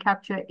carbon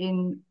capture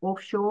in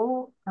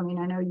offshore. I mean,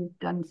 I know you've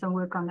done some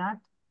work on that.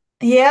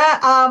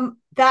 Yeah,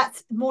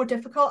 that's more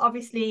difficult.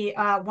 Obviously,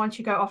 once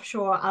you go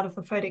offshore out of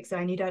the photic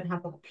zone, you don't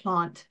have the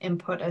plant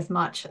input as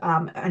much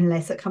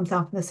unless it comes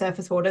down from the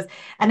surface waters.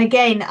 And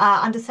again,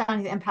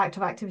 understanding the impact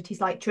of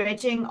activities like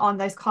dredging on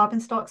those carbon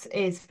stocks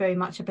is very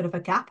much a bit of a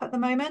gap at the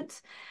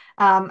moment.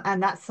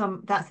 And that's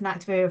an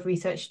active area of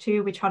research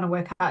too. We're trying to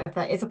work out if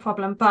that is a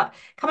problem. But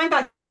coming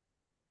back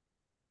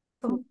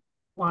to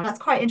one. That's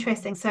quite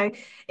interesting. So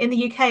in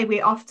the UK,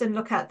 we often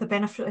look at the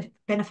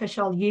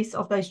beneficial use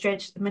of those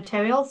dredged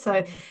materials.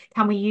 So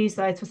can we use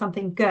those for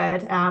something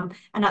good? And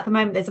at the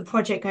moment, there's a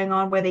project going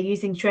on where they're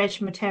using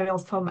dredged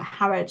materials from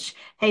Harwich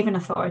Haven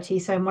Authority,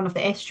 so in one of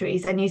the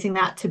estuaries, and using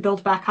that to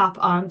build back up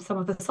some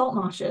of the salt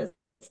marshes.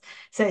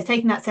 So it's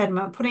taking that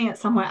sediment, putting it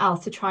somewhere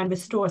else to try and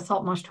restore a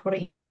salt marsh to what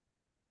it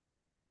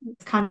is,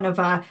 kind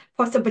of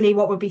possibly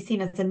what would be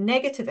seen as a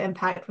negative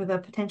impact with a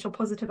potential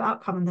positive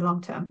outcome in the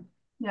long term.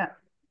 Yeah,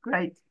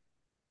 great.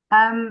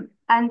 And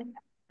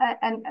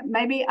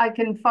maybe I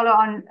can follow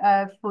on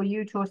for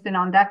you, Torsten,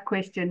 on that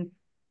question,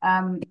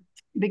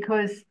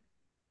 because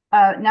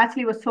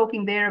Nathalie was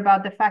talking there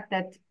about the fact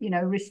that, you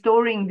know,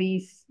 restoring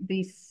these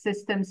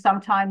systems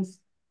sometimes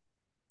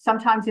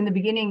in the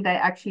beginning,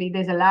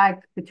 there's a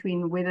lag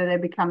between whether they're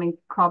becoming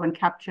carbon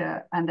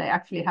capture and they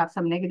actually have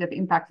some negative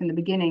impacts in the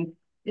beginning.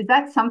 Is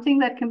that something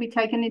that can be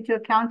taken into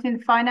account in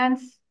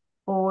finance?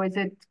 Or is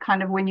it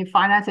kind of when you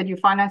finance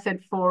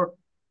it for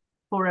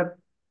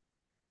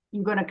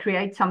you're going to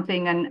create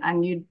something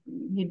and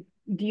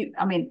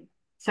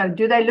so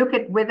do they look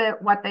at whether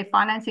what they're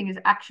financing is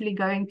actually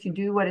going to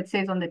do what it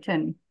says on the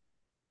tin?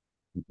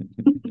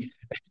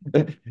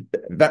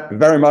 That,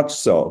 very much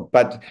so.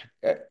 But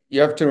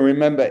you have to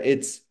remember,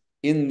 it's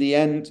in the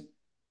end,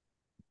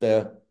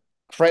 the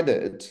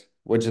credit,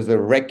 which is a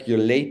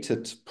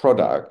regulated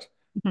product,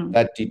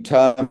 that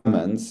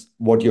determines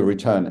what your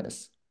return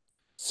is.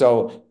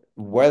 So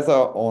whether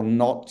or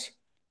not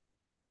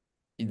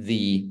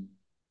the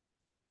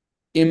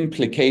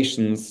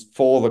implications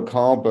for the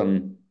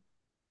carbon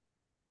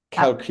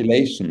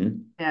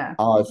calculation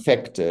are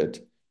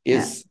affected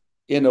is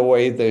in a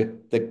way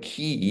the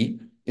key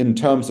in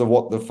terms of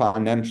what the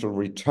financial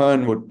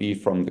return would be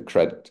from the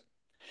credit.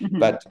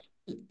 But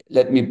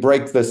let me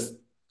break this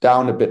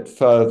down a bit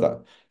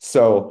further.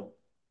 So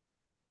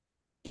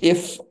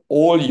if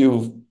all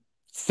you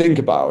think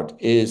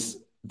about is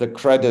the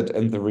credit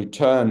and the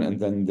return and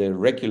then the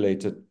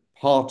regulated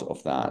part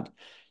of that,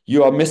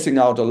 you are missing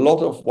out a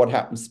lot of what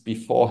happens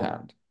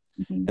beforehand.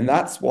 And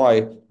that's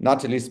why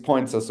Nathalie's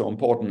points are so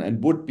important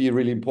and would be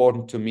really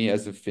important to me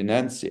as a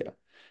financier.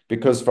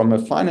 Because from a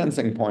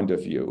financing point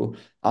of view,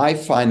 I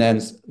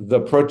finance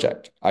the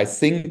project. I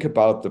think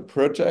about the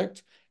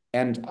project,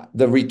 and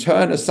the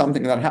return is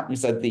something that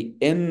happens at the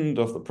end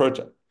of the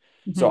project.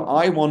 So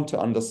I want to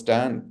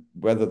understand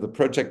whether the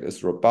project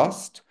is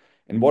robust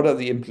and what are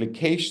the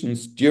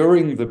implications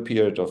during the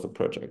period of the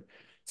project.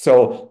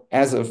 So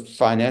as a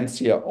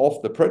financier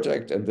of the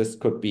project, and this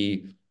could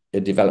be a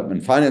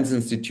development finance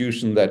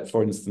institution that,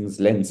 for instance,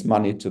 lends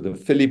money to the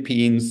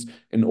Philippines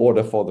in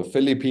order for the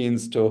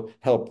Philippines to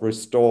help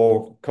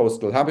restore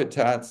coastal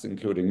habitats,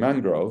 including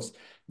mangroves,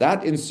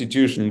 that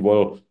institution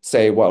will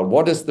say, well,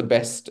 what is the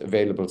best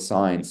available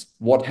science?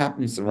 What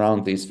happens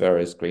around these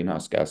various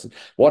greenhouse gases?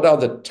 What are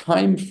the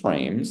time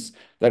frames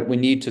that we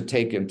need to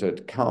take into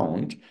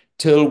account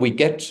till we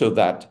get to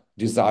that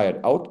desired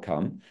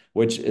outcome,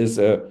 which is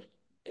a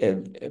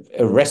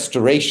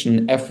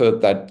restoration effort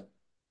that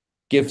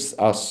gives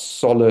us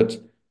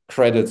solid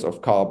credits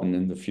of carbon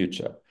in the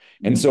future.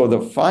 And so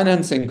the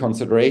financing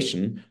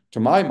consideration, to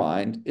my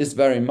mind, is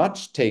very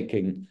much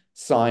taking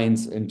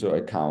science into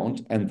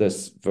account and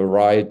this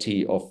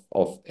variety of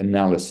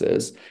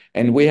analysis.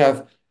 And we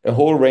have a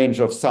whole range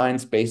of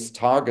science-based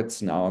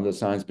targets now, the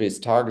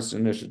Science-Based Targets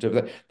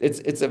Initiative.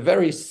 It's a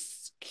very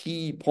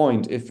key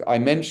point. If I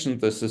mentioned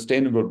the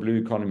Sustainable Blue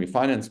Economy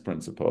Finance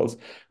Principles,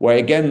 where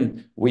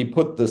again, we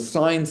put the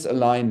science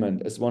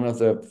alignment as one of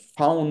the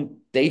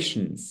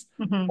foundations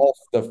of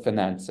the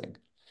financing.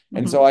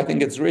 And so I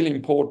think it's really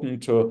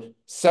important to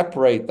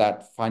separate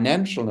that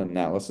financial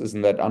analysis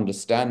and that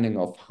understanding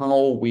of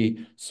how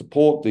we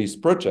support these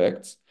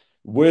projects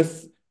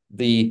with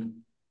the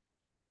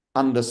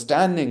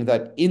understanding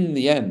that in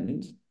the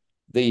end,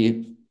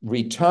 the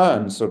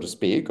return, so to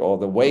speak, or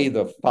the way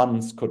the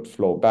funds could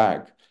flow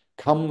back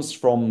comes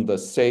from the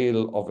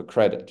sale of a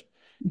credit.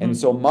 And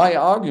so my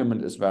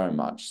argument is very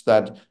much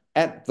that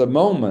at the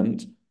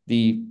moment,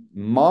 the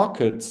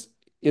markets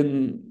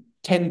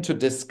tend to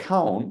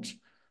discount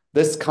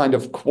this kind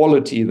of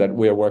quality that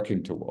we're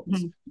working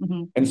towards.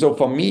 And so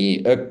for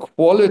me, a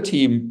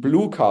quality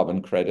blue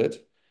carbon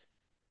credit,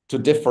 to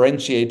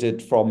differentiate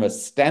it from a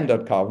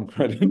standard carbon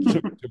credit,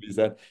 to be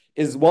said,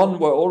 is one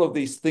where all of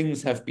these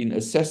things have been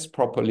assessed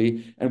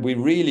properly, and we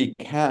really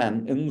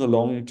can, in the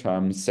long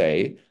term,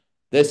 say,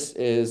 this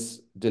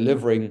is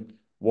delivering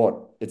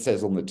what it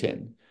says on the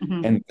tin.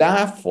 And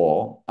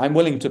therefore, I'm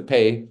willing to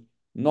pay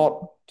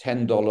not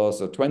 $10 or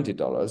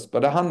 $20,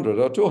 but $100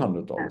 or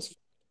 $200.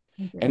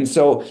 And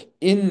so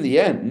in the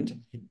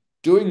end,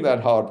 doing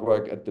that hard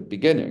work at the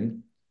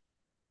beginning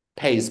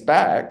pays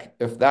back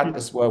if that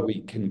is where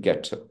we can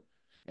get to.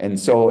 And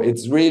so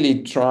it's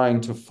really trying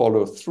to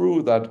follow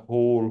through that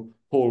whole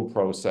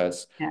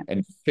process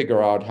and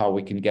figure out how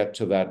we can get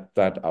to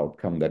that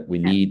outcome that we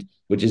need,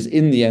 which is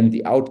in the end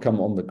the outcome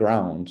on the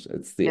ground.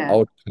 It's the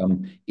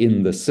outcome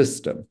in the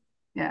system.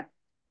 Yeah.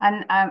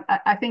 And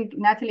I think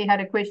Nathalie had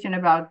a question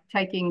about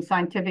taking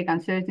scientific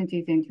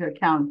uncertainties into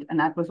account, and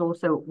that was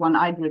also one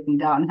I'd written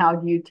down. How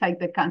do you take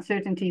the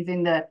uncertainties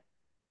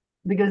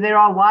because there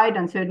are wide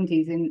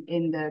uncertainties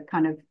in the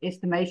kind of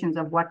estimations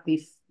of what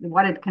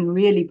it can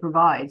really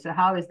provide. So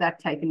how is that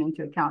taken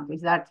into account?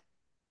 Is that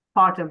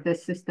part of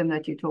this system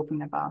that you're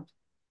talking about?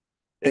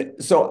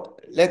 So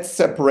let's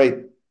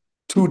separate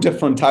two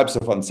different types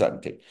of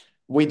uncertainty.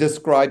 We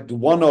described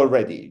one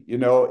already.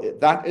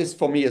 That is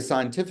for me a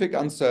scientific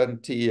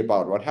uncertainty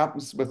about what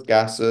happens with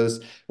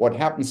gases, what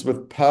happens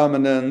with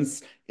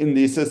permanence in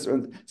these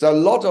systems. So a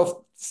lot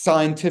of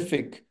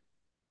scientific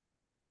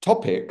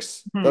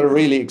topics that are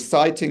really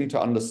exciting to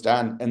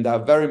understand, and they're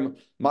very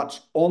much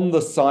on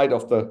the side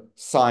of the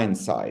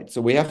science side.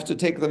 So we have to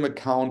take them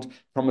account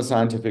from a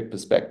scientific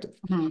perspective.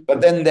 But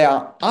then there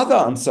are other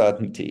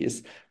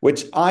uncertainties,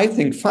 which I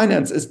think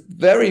finance is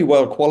very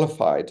well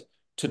qualified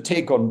to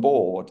take on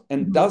board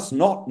and does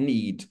not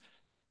need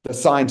the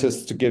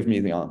scientists to give me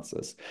the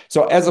answers.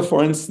 So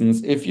for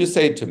instance, if you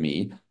say to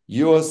me,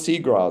 your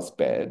seagrass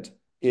bed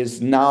is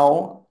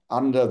now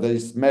under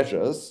these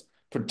measures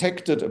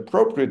protected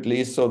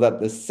appropriately so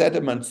that the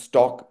sediment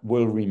stock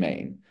will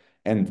remain,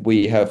 and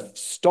we have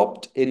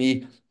stopped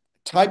any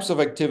types of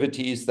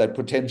activities that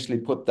potentially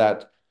put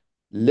that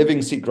living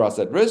seagrass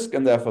at risk,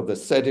 and therefore the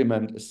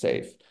sediment is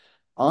safe.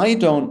 I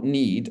don't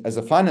need, as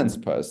a finance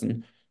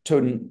person,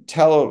 to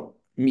tell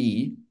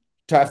me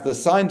to have the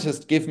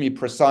scientist give me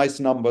precise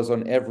numbers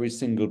on every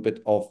single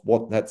bit of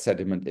what that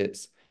sediment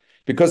is,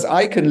 because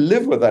I can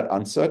live with that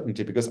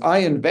uncertainty because I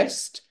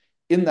invest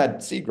in that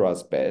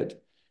seagrass bed,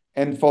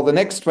 and for the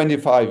next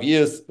 25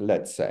 years,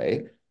 let's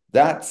say,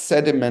 that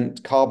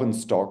sediment carbon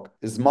stock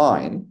is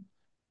mine,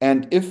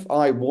 and if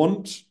I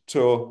want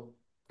to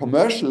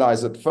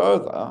commercialize it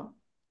further,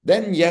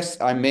 then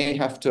yes, I may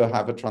have to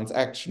have a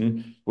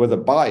transaction with a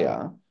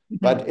buyer,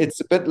 but it's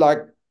a bit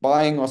like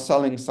buying or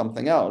selling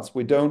something else.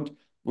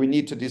 We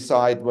need to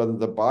decide whether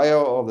the buyer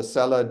or the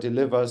seller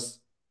delivers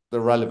the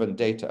relevant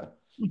data.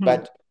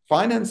 But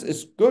finance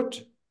is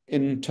good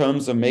in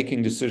terms of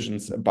making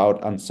decisions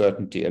about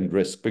uncertainty and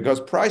risk, because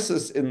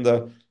prices in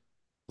the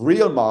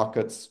real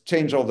markets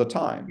change all the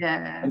time.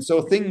 And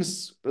so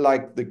things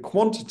like the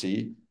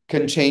quantity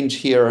can change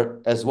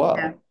here as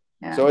well.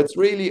 So it's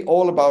really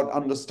all about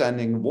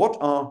understanding what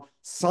are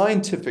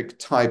scientific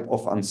type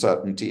of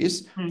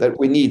uncertainties that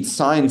we need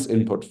science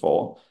input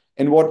for,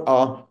 and what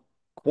are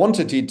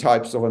quantity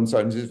types of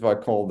uncertainties, if I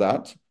call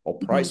that, or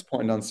price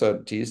point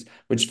uncertainties,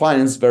 which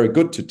finance is very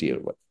good to deal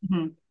with.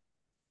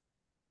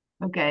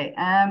 Okay,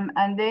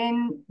 and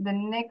then the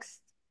next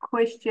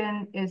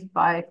question is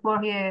by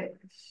Jorge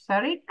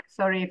Sarik.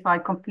 Sorry if I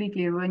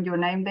completely ruined your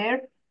name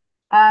there.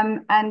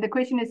 And the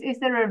question is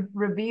there a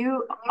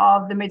review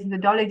of the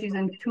methodologies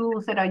and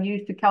tools that are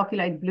used to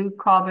calculate blue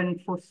carbon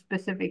for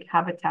specific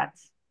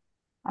habitats?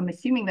 I'm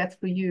assuming that's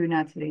for you,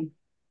 Nathalie.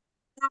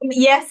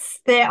 Yes,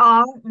 there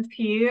are a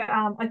few.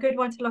 A good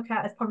one to look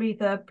at is probably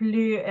the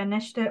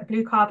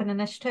Blue Carbon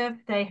Initiative.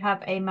 They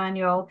have a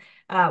manual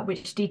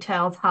which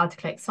details how to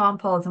collect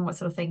samples and what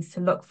sort of things to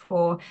look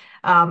for.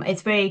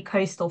 It's very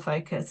coastal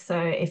focused. So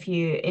if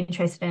you're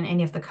interested in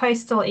any of the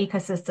coastal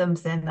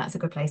ecosystems, then that's a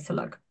good place to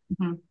look.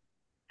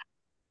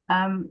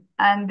 And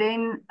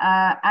then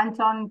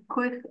Anton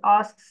Kuch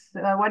asks,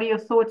 what are your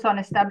thoughts on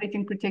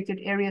establishing protected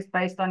areas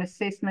based on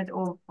assessment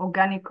of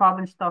organic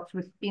carbon stocks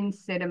within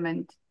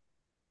sediment?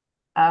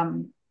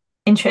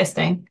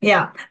 Interesting.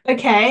 Yeah.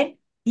 Okay.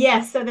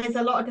 Yes. So there's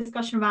a lot of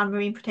discussion around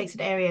marine protected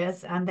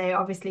areas, and they're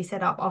obviously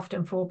set up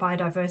often for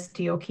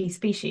biodiversity or key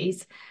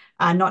species,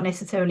 not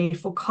necessarily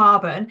for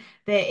carbon.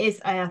 There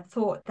is a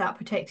thought that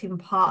protecting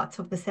parts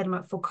of the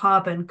sediment for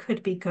carbon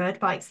could be good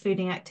by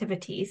excluding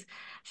activities.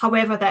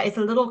 However, that is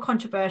a little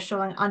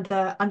controversial and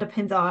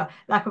underpins our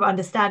lack of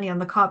understanding on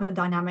the carbon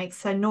dynamics.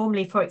 So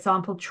normally, for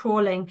example,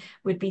 trawling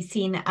would be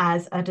seen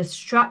as a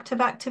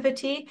destructive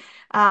activity.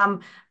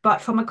 But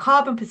from a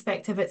carbon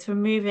perspective, it's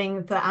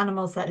removing the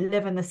animals that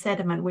live in the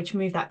sediment, which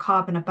move that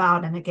carbon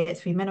about and it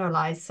gets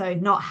remineralized. So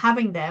not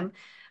having them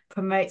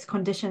promotes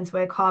conditions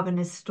where carbon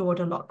is stored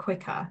a lot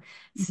quicker.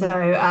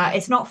 So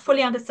it's not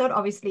fully understood.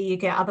 Obviously, you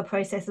get other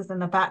processes in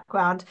the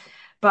background.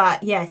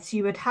 But yes,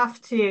 you would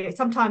have to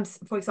sometimes,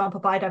 for example,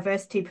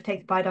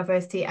 protect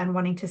biodiversity and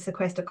wanting to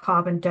sequester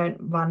carbon don't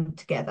run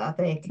together.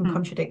 They can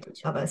contradict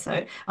each other.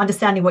 So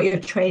understanding what your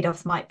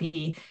trade-offs might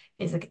be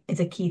is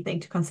a key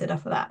thing to consider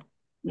for that.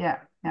 Yeah.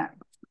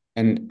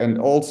 And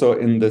also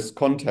in this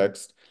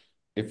context,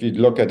 if you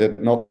look at it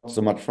not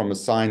so much from a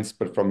science,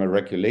 but from a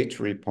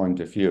regulatory point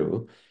of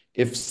view,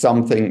 if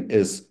something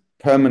is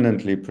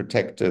permanently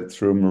protected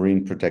through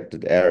marine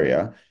protected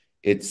area,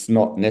 it's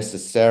not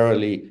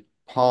necessarily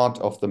part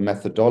of the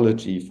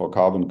methodology for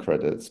carbon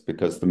credits,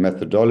 because the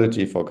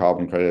methodology for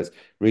carbon credits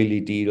really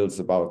deals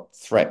about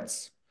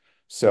threats.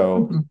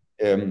 So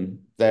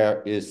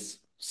there is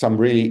some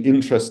really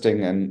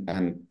interesting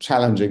and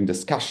challenging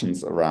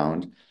discussions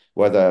around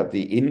whether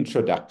the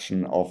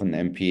introduction of an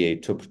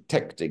MPA to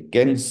protect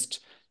against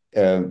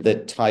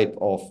the type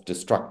of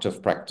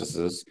destructive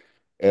practices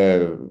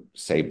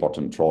say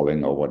bottom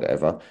trawling or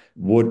whatever,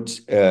 would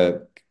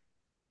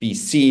be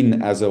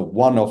seen as a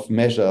one-off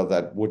measure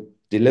that would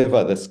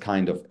deliver this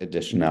kind of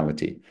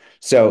additionality.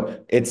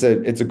 So it's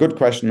a good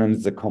question, and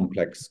it's a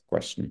complex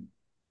question.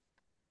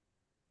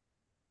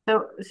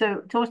 So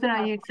Torsten,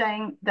 are you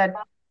saying that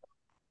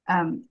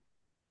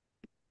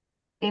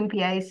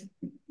MPAs,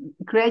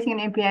 creating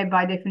an MPA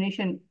by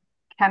definition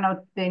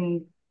cannot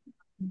then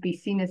be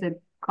seen as a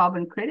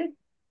carbon credit?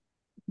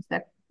 Is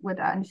that what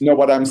I understand? No,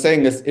 what I'm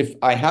saying is if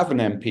I have an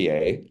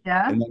MPA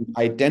Yeah. and then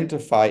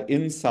identify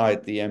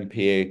inside the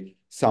MPA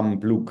some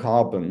blue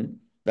carbon,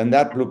 then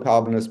that blue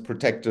carbon is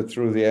protected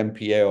through the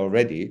MPA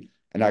already,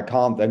 and I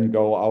can't then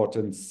go out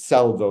and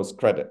sell those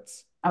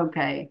credits.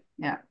 Okay,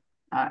 yeah,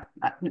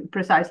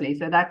 precisely.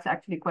 So that's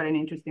actually quite an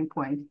interesting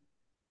point.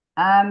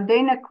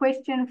 Then a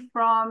question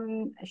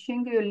from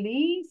Shingu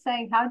Lee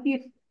saying, how do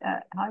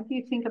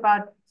you think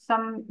about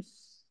some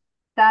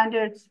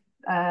standards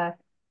to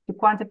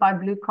quantify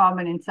blue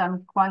carbon in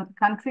some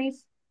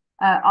countries?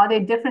 Are there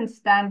different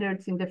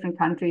standards in different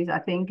countries, I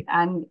think,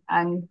 and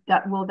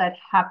will that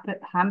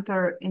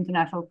hamper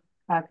international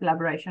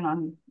collaboration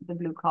on the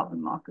blue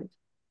carbon market?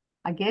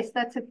 I guess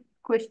that's a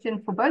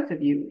question for both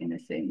of you in a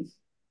sense.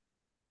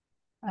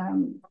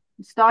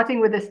 Starting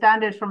with the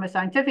standards from a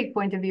scientific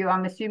point of view,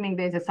 I'm assuming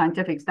there's a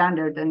scientific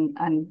standard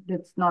and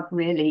it's not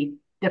really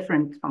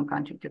different from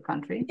country to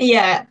country.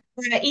 Yeah,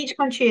 each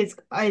country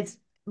is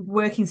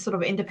working sort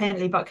of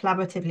independently but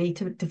collaboratively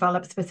to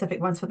develop specific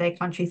ones for their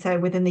country. So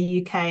within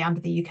the UK, under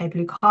the UK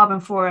Blue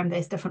Carbon Forum,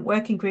 there's different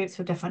working groups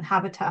for different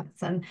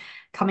habitats and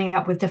coming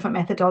up with different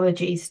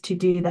methodologies to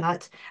do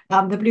that.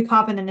 The Blue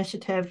Carbon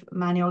Initiative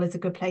manual is a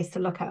good place to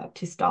look at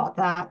to start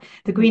that.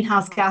 The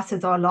greenhouse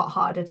gases are a lot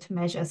harder to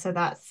measure, so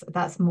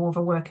that's more of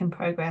a work in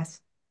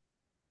progress.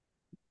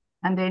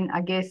 And then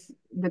I guess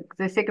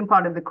the second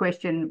part of the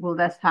question, will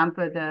this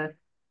hamper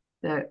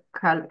the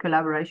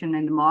collaboration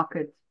in the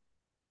market?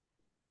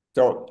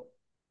 So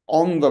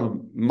on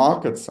the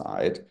market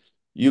side,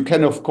 you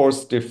can, of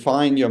course,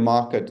 define your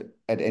market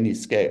at any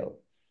scale.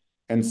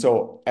 And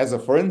so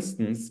for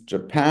instance,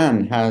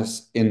 Japan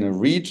has, in a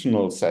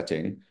regional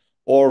setting,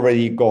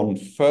 already gone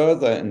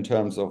further in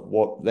terms of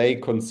what they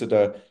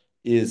consider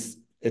is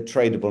a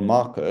tradable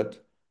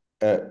market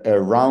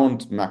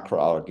around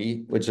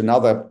macroalgae, which in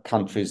other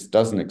countries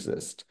doesn't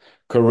exist.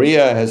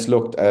 Korea has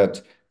looked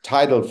at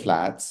tidal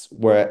flats,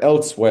 where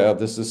elsewhere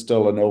this is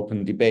still an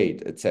open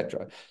debate,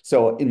 etc.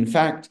 So in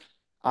fact,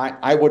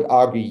 I would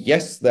argue,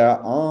 yes, there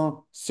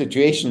are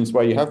situations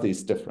where you have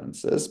these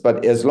differences,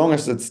 but as long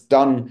as it's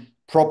done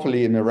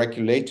properly in a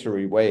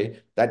regulatory way,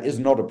 that is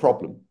not a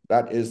problem.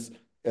 That is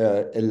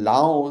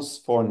allows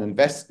for an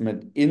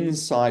investment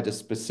inside a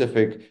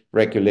specific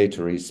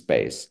regulatory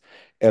space.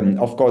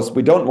 Of course,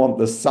 we don't want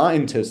the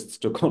scientists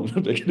to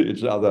contradict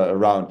each other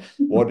around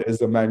what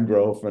is a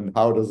mangrove and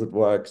how does it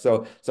work.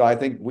 So I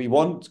think we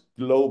want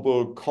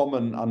global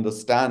common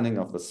understanding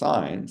of the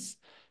science,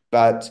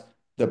 but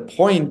the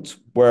point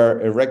where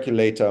a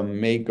regulator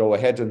may go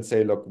ahead and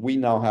say, look, we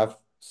now have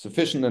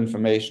sufficient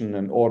information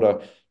in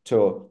order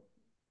to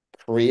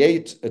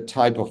create a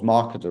type of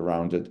market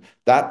around it,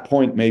 that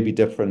point may be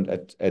different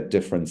at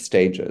different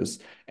stages.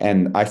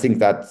 And I think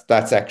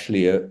that's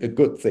actually a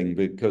good thing,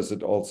 because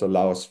it also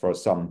allows for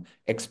some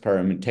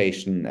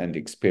experimentation and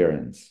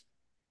experience.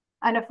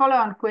 And a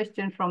follow-on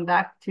question from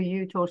that to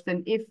you,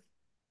 Torsten, if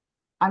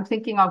I'm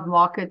thinking of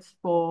markets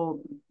for,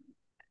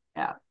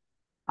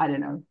 I don't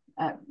know,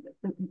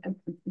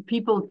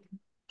 people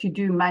to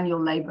do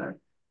manual labor,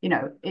 you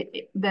know,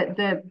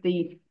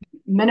 the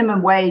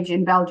minimum wage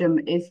in Belgium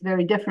is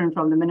very different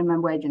from the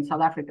minimum wage in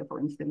South Africa, for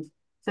instance.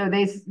 So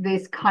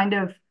there's kind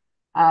of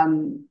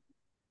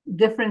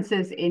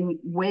differences in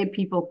where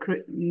people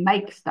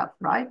make stuff,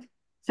 right?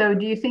 So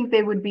do you think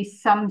there would be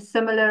some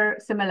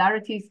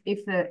similarities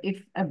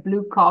if a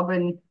blue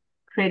carbon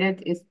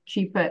credit is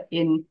cheaper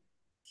in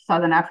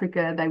Southern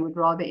Africa, they would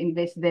rather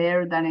invest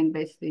there than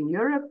invest in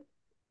Europe?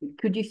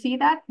 Could you see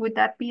that? Would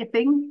that be a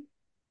thing?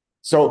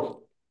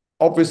 So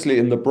obviously,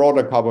 in the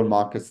broader carbon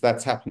markets,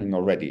 that's happening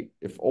already.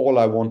 If all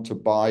I want to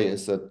buy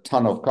is a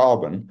ton of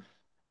carbon,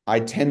 I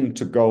tend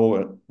to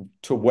go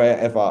to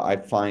wherever I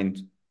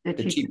find a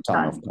cheap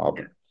ton of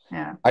carbon.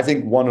 Yeah. I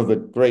think one of the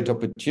great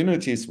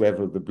opportunities we have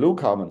with the blue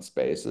carbon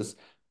space is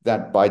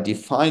that by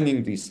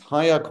defining these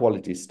higher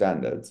quality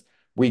standards,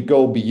 we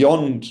go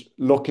beyond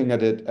looking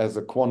at it as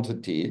a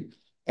quantity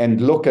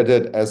and look at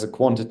it as a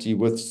quantity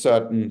with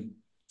certain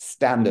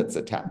standards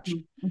attached.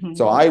 Mm-hmm.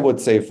 So I would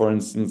say, for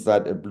instance,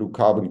 that a blue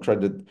carbon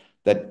credit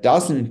that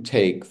doesn't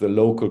take the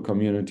local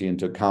community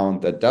into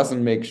account, that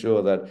doesn't make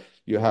sure that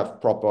you have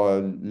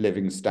proper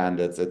living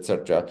standards,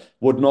 etc.,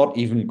 would not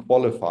even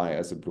qualify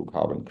as a blue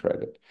carbon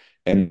credit.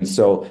 And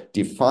so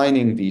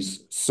defining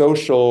these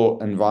social,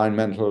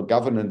 environmental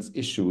governance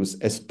issues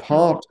as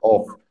part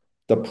of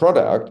the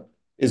product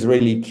is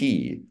really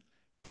key.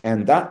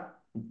 And that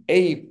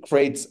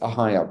creates a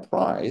higher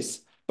price,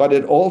 but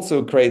it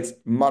also creates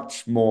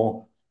much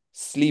more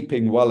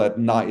sleeping well at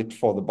night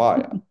for the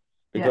buyer.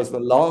 Because the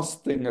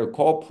last thing a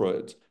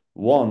corporate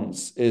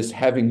wants is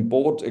having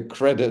bought a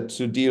credit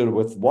to deal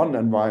with one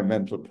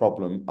environmental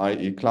problem,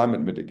 i.e.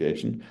 climate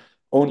mitigation,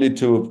 only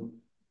to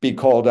be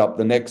called up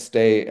the next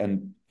day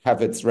and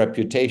have its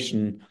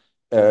reputation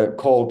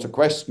called to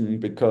question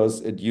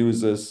because it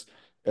uses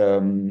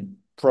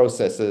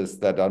processes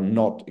that are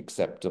not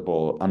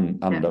acceptable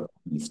under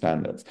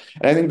standards.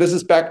 And I think this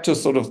is back to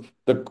sort of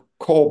the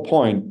core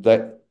point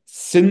that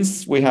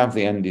since we have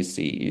the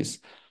NDCs,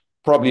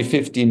 probably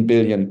 15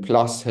 billion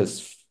plus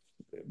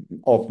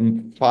of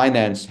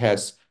finance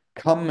has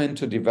come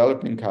into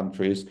developing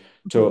countries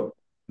to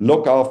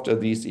look after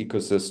these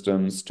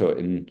ecosystems,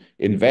 to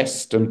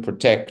invest and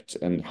protect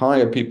and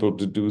hire people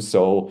to do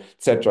so,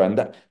 etc.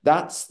 And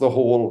that's the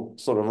whole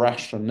sort of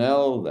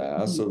rationale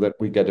there, so that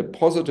we get a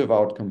positive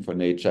outcome for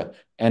nature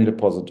and a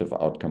positive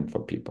outcome for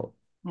people.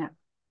 Yeah,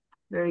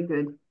 very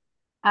good.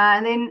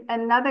 And then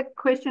another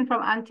question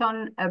from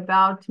Anton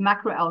about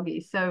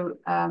macroalgae. So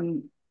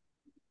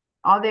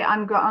are there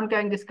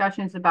ongoing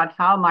discussions about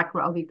how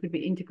microalgae could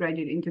be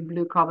integrated into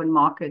blue carbon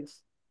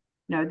markets?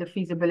 You know, the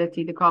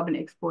feasibility, the carbon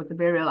export, the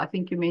burial. I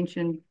think you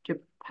mentioned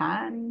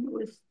Japan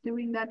was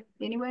doing that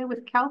anyway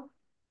with kelp.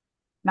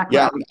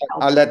 Yeah,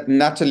 I'll let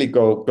Nathalie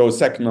go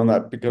second on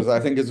that, because I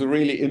think it's a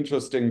really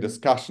interesting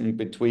discussion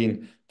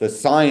between the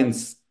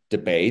science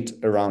debate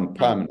around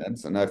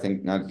permanence, and I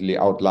think Nathalie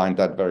outlined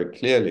that very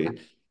clearly,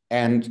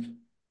 and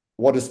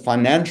what is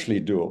financially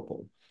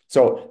doable.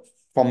 So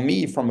for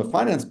me, from a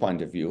finance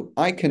point of view,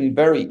 I can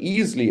very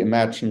easily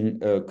imagine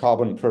a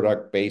carbon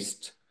product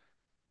based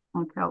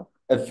on kelp.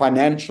 A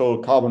financial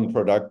carbon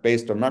product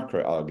based on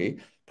macroalgae,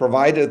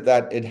 provided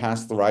that it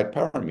has the right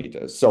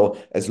parameters. So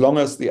as long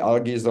as the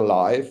algae is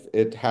alive,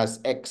 it has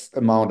X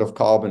amount of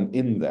carbon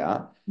in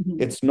there.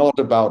 It's not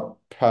about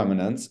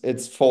permanence.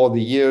 It's for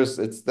the years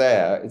it's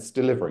there, it's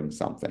delivering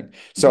something.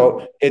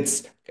 So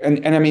it's,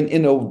 and I mean,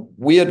 in a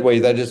weird way,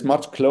 that is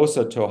much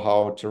closer to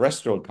how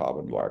terrestrial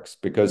carbon works,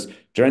 because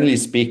generally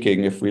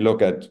speaking, if we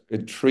look at a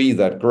tree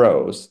that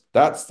grows,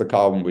 that's the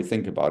carbon we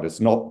think about.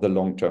 It's not the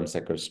long-term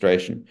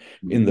sequestration.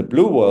 In the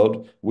blue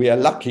world, we are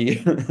lucky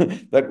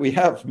that we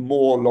have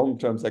more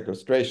long-term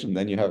sequestration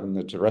than you have in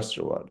the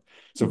terrestrial world.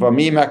 So for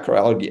me,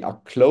 macroalgae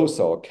are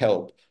closer, or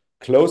kelp,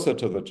 closer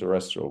to the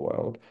terrestrial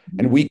world.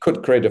 And we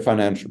could create a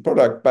financial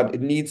product, but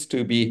it needs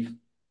to be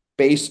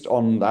based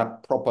on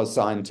that proper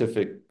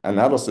scientific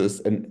analysis,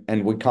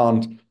 and we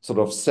can't sort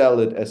of sell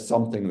it as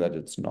something that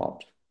it's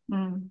not.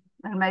 And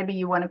maybe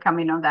you want to come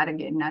in on that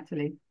again,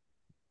 Nathalie.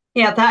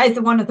 Yeah, that is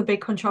one of the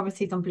big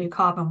controversies on blue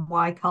carbon,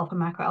 why kelp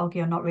and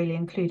macroalgae are not really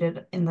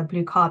included in the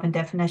blue carbon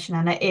definition.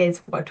 And it is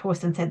what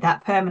Torsten said,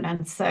 that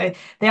permanence. So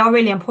they are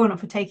really important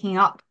for taking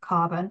up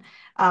carbon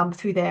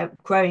through their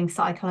growing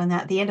cycle. And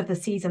at the end of the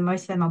season,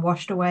 most of them are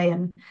washed away,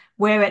 and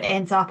where it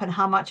ends up and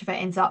how much of it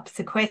ends up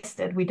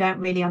sequestered, we don't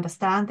really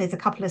understand. There's a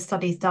couple of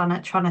studies done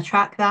at trying to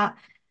track that.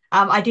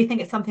 I do think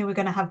it's something we're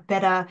going to have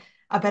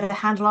a better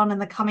handle on in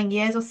the coming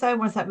years or so,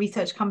 once that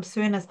research comes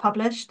through and is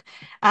published.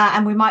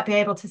 And we might be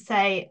able to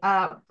say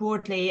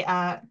broadly,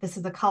 this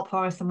is a kelp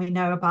forest and we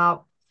know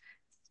about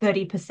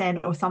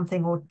 30% or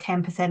something, or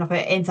 10% of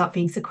it ends up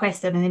being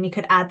sequestered, and then you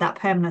could add that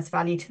permanence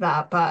value to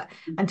that. But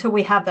until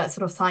we have that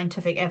sort of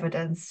scientific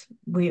evidence,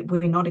 we're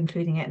not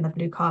including it in the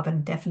blue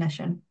carbon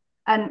definition.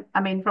 And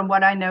I mean, from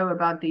what I know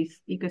about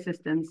these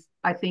ecosystems,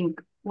 I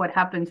think what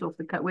happens off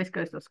the west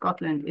coast of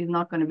Scotland is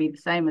not going to be the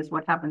same as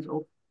what happens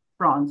off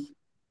France.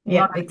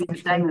 Yeah, not exactly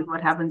the same as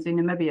what happens in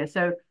Namibia.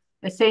 So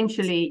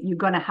essentially, you're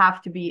going to have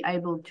to be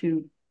able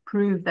to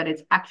prove that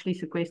it's actually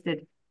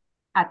sequestered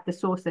at the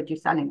source that you're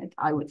selling it,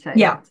 I would say.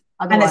 Yeah,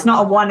 otherwise, and it's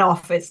not a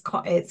one-off, it's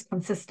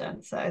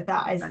consistent. So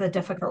that is the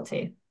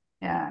difficulty.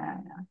 Yeah.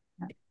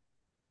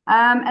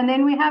 And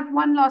then we have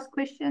one last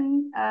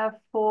question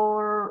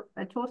for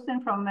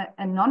Torsten from an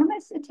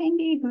anonymous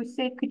attendee who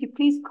said, could you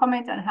please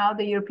comment on how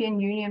the European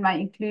Union might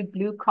include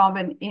blue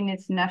carbon in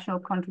its national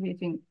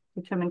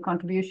determined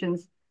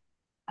contributions,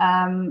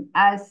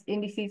 as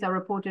NDCs are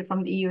reported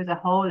from the EU as a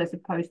whole, as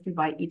opposed to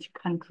by each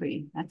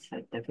country? That's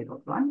a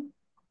difficult one.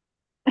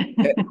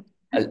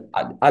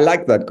 I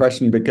like that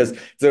question, because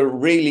it's a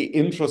really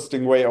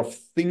interesting way of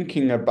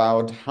thinking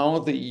about how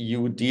the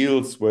EU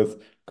deals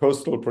with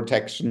coastal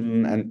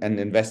protection and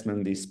investment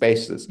in these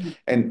spaces.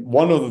 And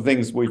one of the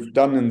things we've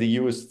done in the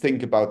EU is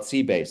think about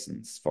sea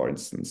basins, for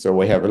instance. So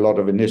we have a lot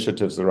of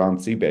initiatives around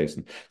sea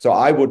basin. So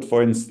I would,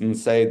 for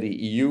instance, say the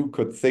EU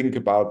could think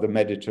about the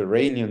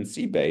Mediterranean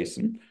sea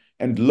basin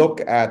and look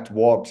at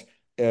what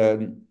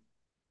a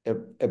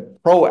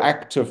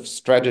proactive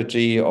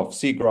strategy of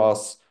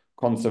seagrass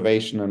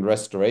conservation and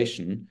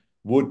restoration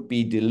would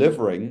be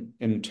delivering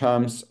in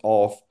terms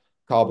of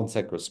carbon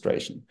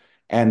sequestration.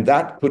 And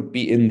that could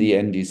be in the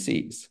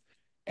NDCs.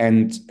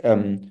 And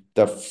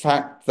the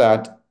fact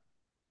that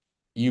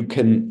you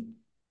can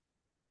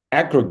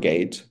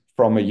aggregate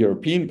from a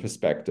European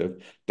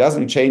perspective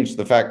doesn't change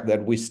the fact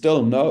that we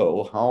still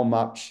know how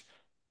much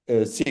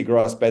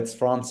seagrass beds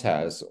France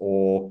has,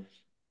 or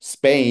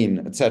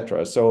Spain,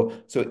 etc. So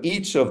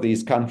each of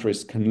these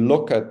countries can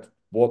look at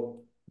what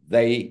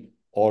they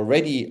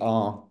already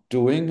are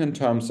doing in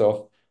terms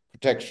of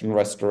protection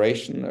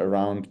restoration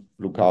around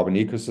blue carbon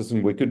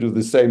ecosystem. We could do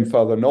the same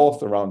further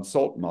north around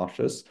salt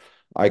marshes.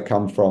 I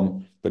come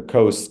from the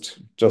coast,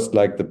 just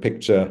like the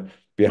picture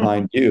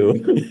behind you.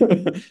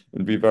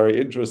 It'd be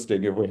very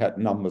interesting if we had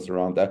numbers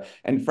around that.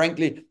 And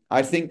frankly,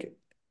 I think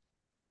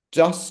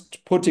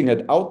just putting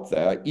it out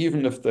there,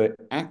 even if the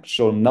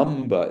actual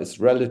number is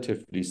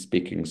relatively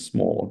speaking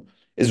small,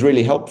 is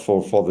really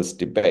helpful for this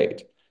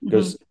debate,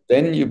 because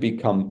then you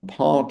become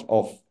part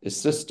of a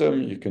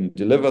system, you can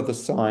deliver the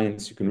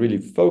science, you can really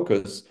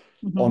focus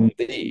on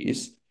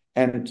these,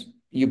 and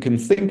you can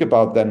think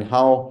about then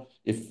how,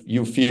 if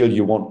you feel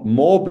you want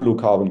more blue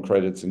carbon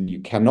credits and you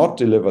cannot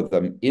deliver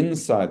them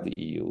inside the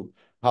EU,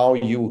 how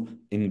you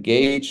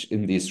engage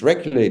in these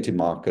regulated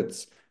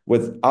markets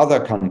with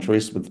other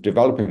countries, with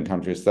developing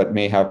countries that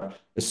may have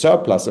a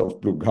surplus of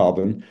blue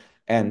carbon,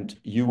 and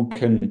you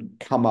can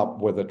come up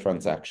with a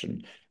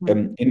transaction.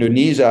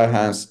 Indonesia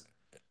has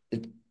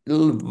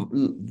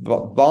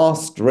a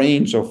vast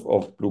range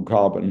of blue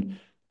carbon.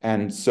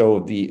 And so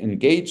the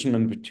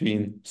engagement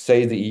between,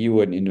 say, the EU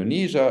and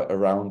Indonesia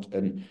around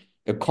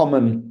a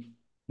common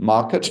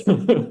market,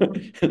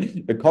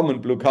 a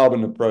common blue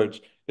carbon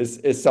approach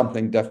is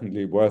something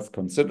definitely worth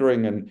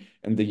considering.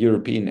 And the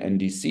European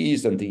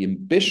NDCs and the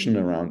ambition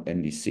around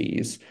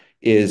NDCs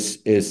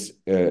is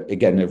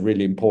again, a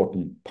really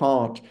important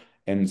part.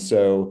 And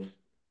so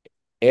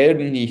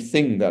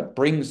anything that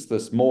brings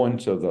this more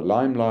into the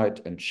limelight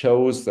and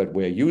shows that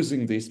we're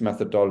using these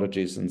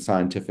methodologies and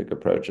scientific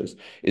approaches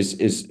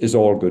is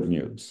all good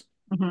news.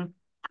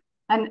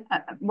 And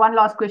one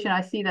last question.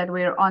 I see that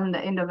we're on the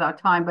end of our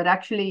time, but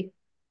actually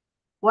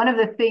one of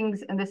the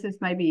things, and this is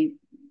maybe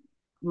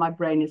my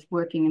brain is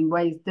working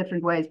in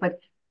different ways,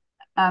 but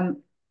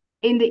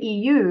in the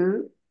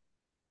EU,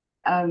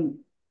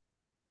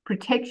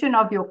 protection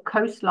of your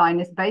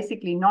coastline is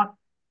basically not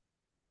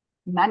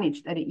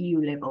managed at an EU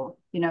level.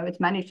 It's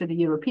managed at a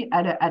European,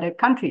 at a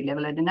country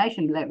level, at a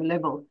nation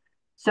level.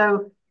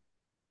 So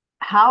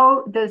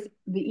how does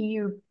the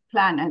EU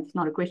plan, and it's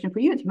not a question for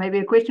you, it's maybe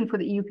a question for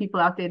the EU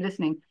people out there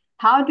listening,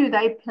 how do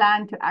they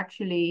plan to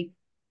actually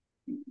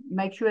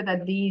make sure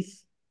that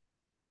these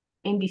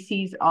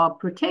NDCs are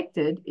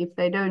protected if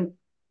they don't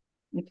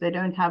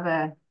have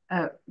a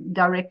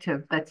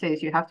directive that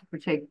says you have to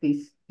protect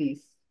these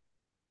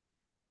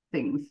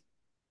things?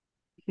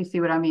 If you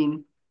see what I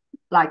mean?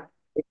 Like,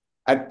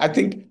 I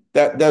think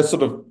that there's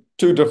sort of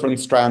two different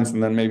strands,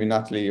 and then maybe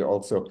Nathalie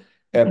also.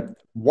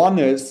 One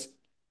is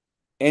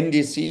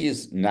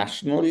NDCs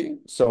nationally.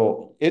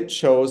 So it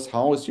shows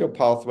how is your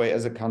pathway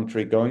as a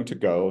country going to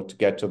go to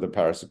get to the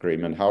Paris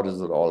Agreement? How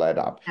does it all add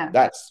up? Yeah.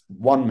 That's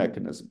one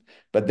mechanism.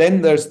 But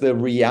then there's the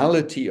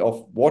reality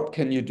of what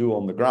can you do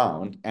on the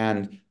ground?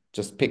 And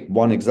just pick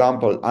one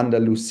example.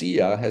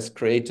 Andalusia has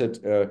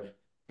created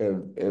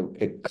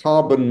a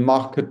carbon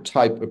market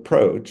type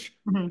approach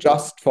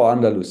just for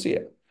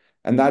Andalusia.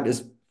 And that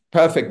is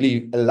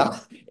perfectly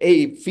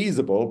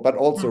feasible, but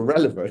also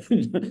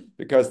relevant,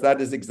 because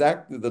that is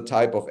exactly the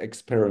type of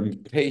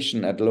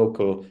experimentation at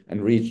local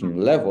and regional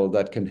level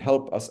that can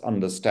help us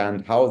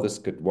understand how this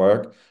could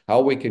work, how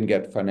we can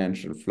get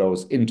financial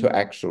flows into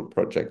actual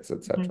projects,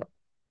 etc.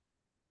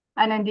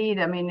 And indeed,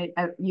 I mean,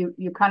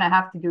 you kind of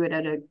have to do it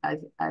at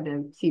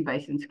a sea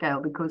basin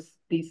scale, because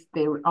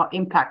there are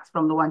impacts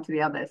from the one to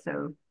the other.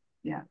 So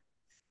yeah,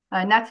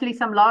 Nathalie,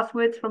 some last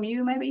words from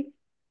you, maybe?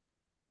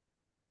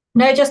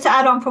 No, just to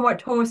add on from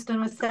what Torsten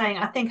was saying,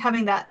 I think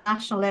having that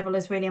national level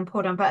is really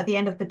important. But at the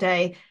end of the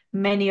day,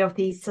 many of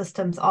these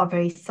systems are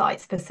very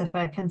site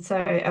specific. And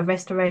so a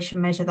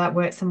restoration measure that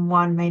works in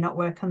one may not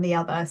work on the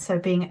other. So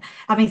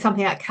having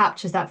something that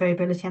captures that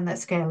variability and that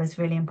scale is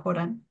really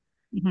important.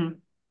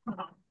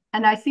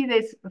 And I see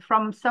this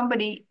from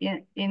somebody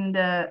in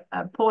the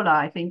Paula,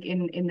 I think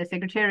in the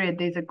Secretariat,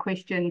 there's a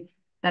question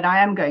that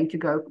I am going to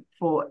go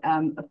for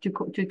to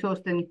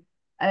Torsten.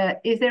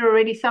 Is there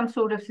already some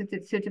sort of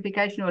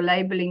certification or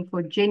labeling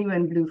for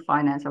genuine blue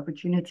finance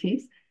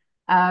opportunities,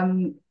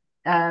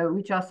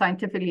 which are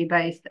scientifically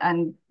based,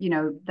 and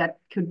that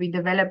could be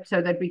developed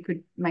so that we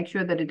could make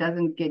sure that it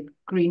doesn't get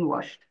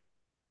greenwashed?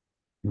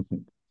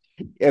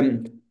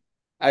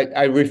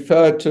 I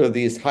refer to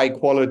these high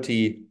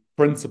quality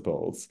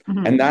principles,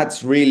 and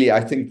that's really, I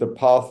think, the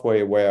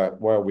pathway where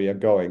we are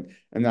going.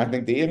 And I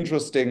think the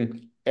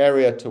interesting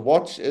area to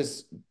watch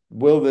is,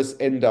 will this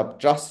end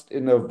up just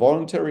in a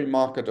voluntary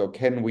market, or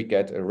can we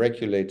get a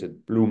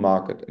regulated blue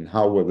market, and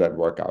how will that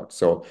work out?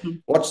 So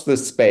watch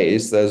this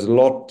space. There's a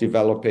lot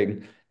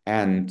developing,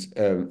 and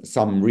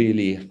some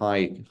really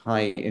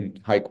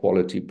high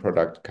quality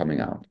product coming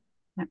out.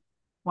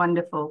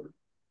 Wonderful.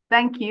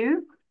 Thank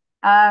you,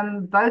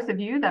 both of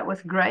you. That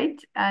was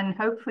great. And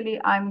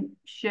hopefully I'm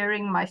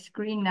sharing my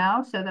screen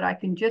now so that I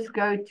can just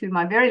go to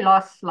my very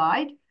last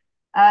slide.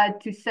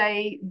 To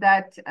say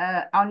that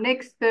our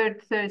next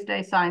third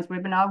Thursday Science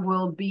webinar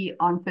will be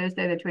on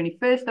Thursday, the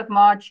 21st of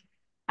March,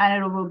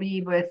 and it will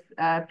be with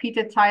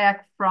Peter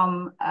Tyack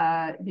from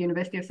the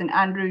University of St.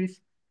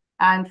 Andrews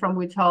and from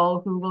Woods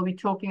Hole, who will be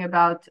talking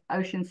about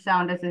ocean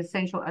sound as an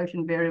essential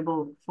ocean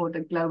variable for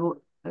the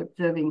global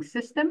observing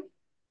system.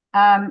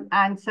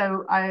 And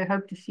so I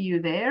hope to see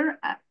you there.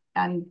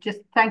 And just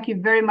thank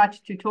you very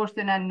much to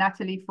Torsten and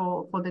Nathalie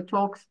for the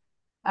talks.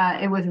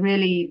 It was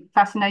really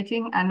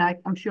fascinating, and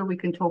I'm sure we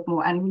can talk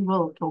more, and we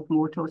will talk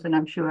more, Torsten,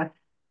 I'm sure,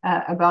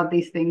 about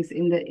these things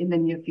in the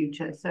near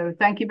future. So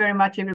thank you very much, everybody.